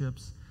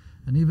relationships,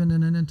 and even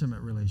in an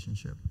intimate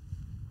relationship.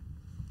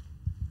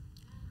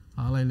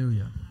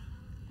 Hallelujah.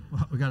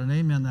 Well, we got an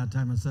amen that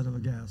time instead of a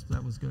gasp.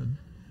 That was good.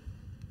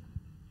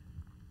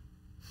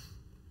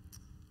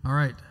 All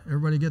right.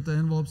 Everybody get the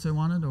envelopes they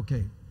wanted?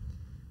 Okay.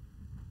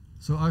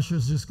 So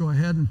ushers, just go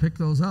ahead and pick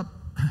those up.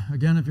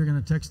 Again, if you're going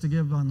to text to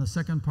give on the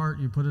second part,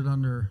 you put it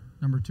under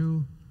number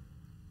 2.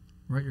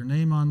 Write your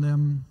name on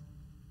them.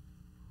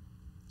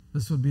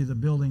 This would be the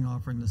building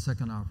offering, the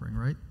second offering,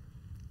 right?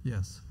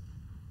 Yes.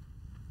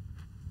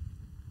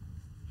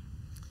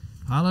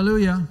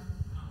 Hallelujah.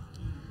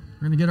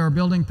 We're going to get our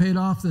building paid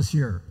off this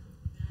year.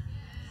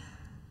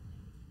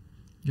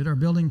 Get our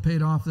building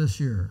paid off this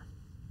year.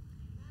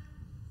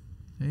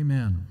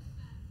 Amen.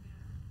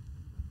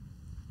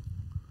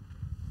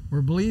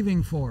 We're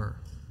believing for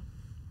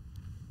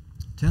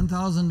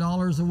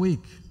 $10,000 a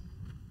week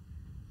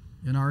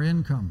in our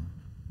income.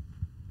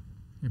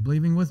 You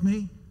believing with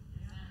me?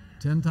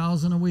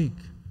 $10,000 a week.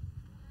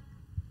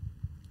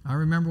 I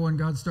remember when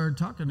God started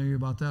talking to you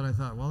about that, I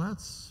thought, well,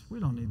 we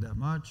don't need that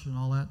much and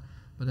all that.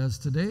 But as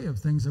today, if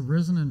things have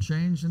risen and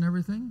changed and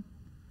everything,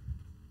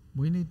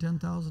 we need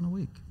 $10,000 a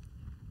week.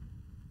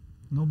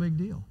 No big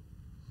deal.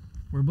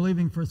 We're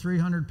believing for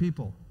 300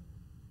 people,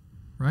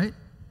 right?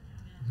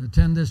 To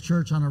attend this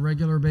church on a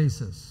regular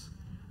basis.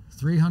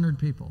 300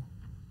 people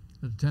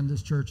that attend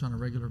this church on a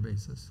regular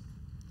basis.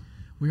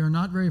 We are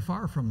not very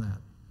far from that.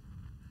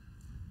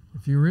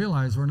 If you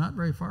realize we're not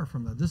very far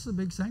from that. This is a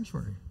big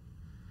sanctuary.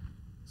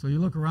 So you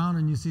look around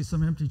and you see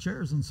some empty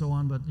chairs and so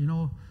on, but you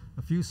know,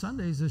 a few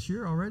Sundays this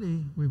year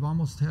already, we've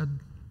almost had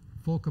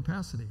full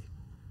capacity.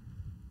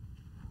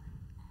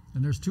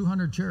 And there's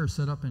 200 chairs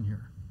set up in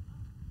here.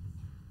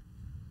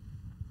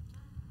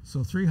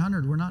 So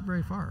 300, we're not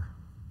very far.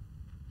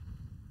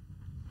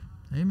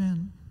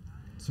 Amen.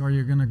 So are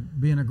you going to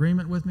be in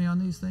agreement with me on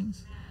these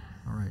things?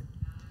 All right.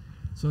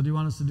 So do you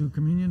want us to do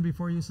communion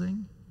before you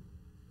sing?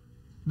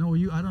 No,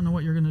 I don't know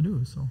what you're going to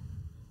do, so.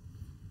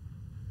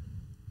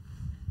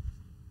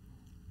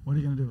 What are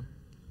you going to do?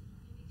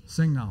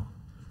 Sing now.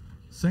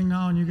 Sing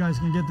now, and you guys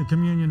can get the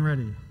communion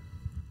ready.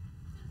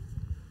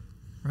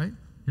 Right?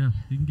 Yeah,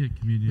 you can get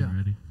communion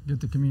ready. Get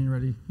the communion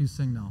ready. You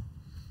sing now.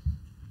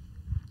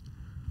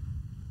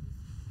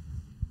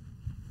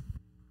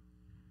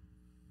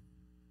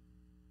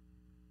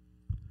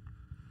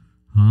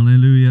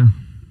 Hallelujah.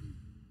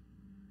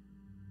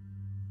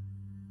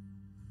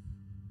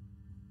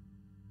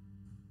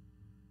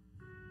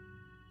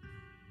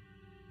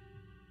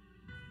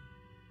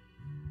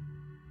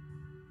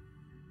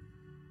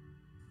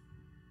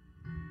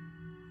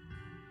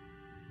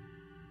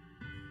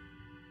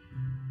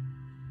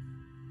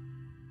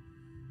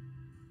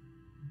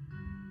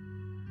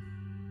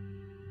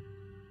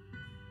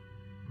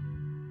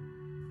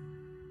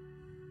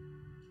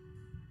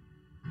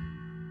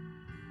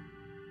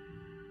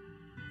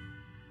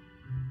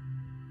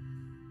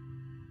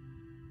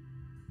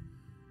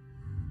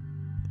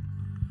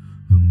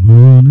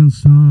 Moon and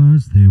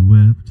stars, they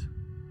wept.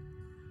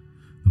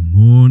 The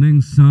morning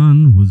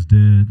sun was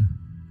dead.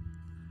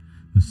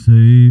 The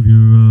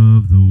Savior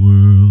of the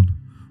world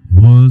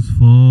was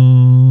fallen.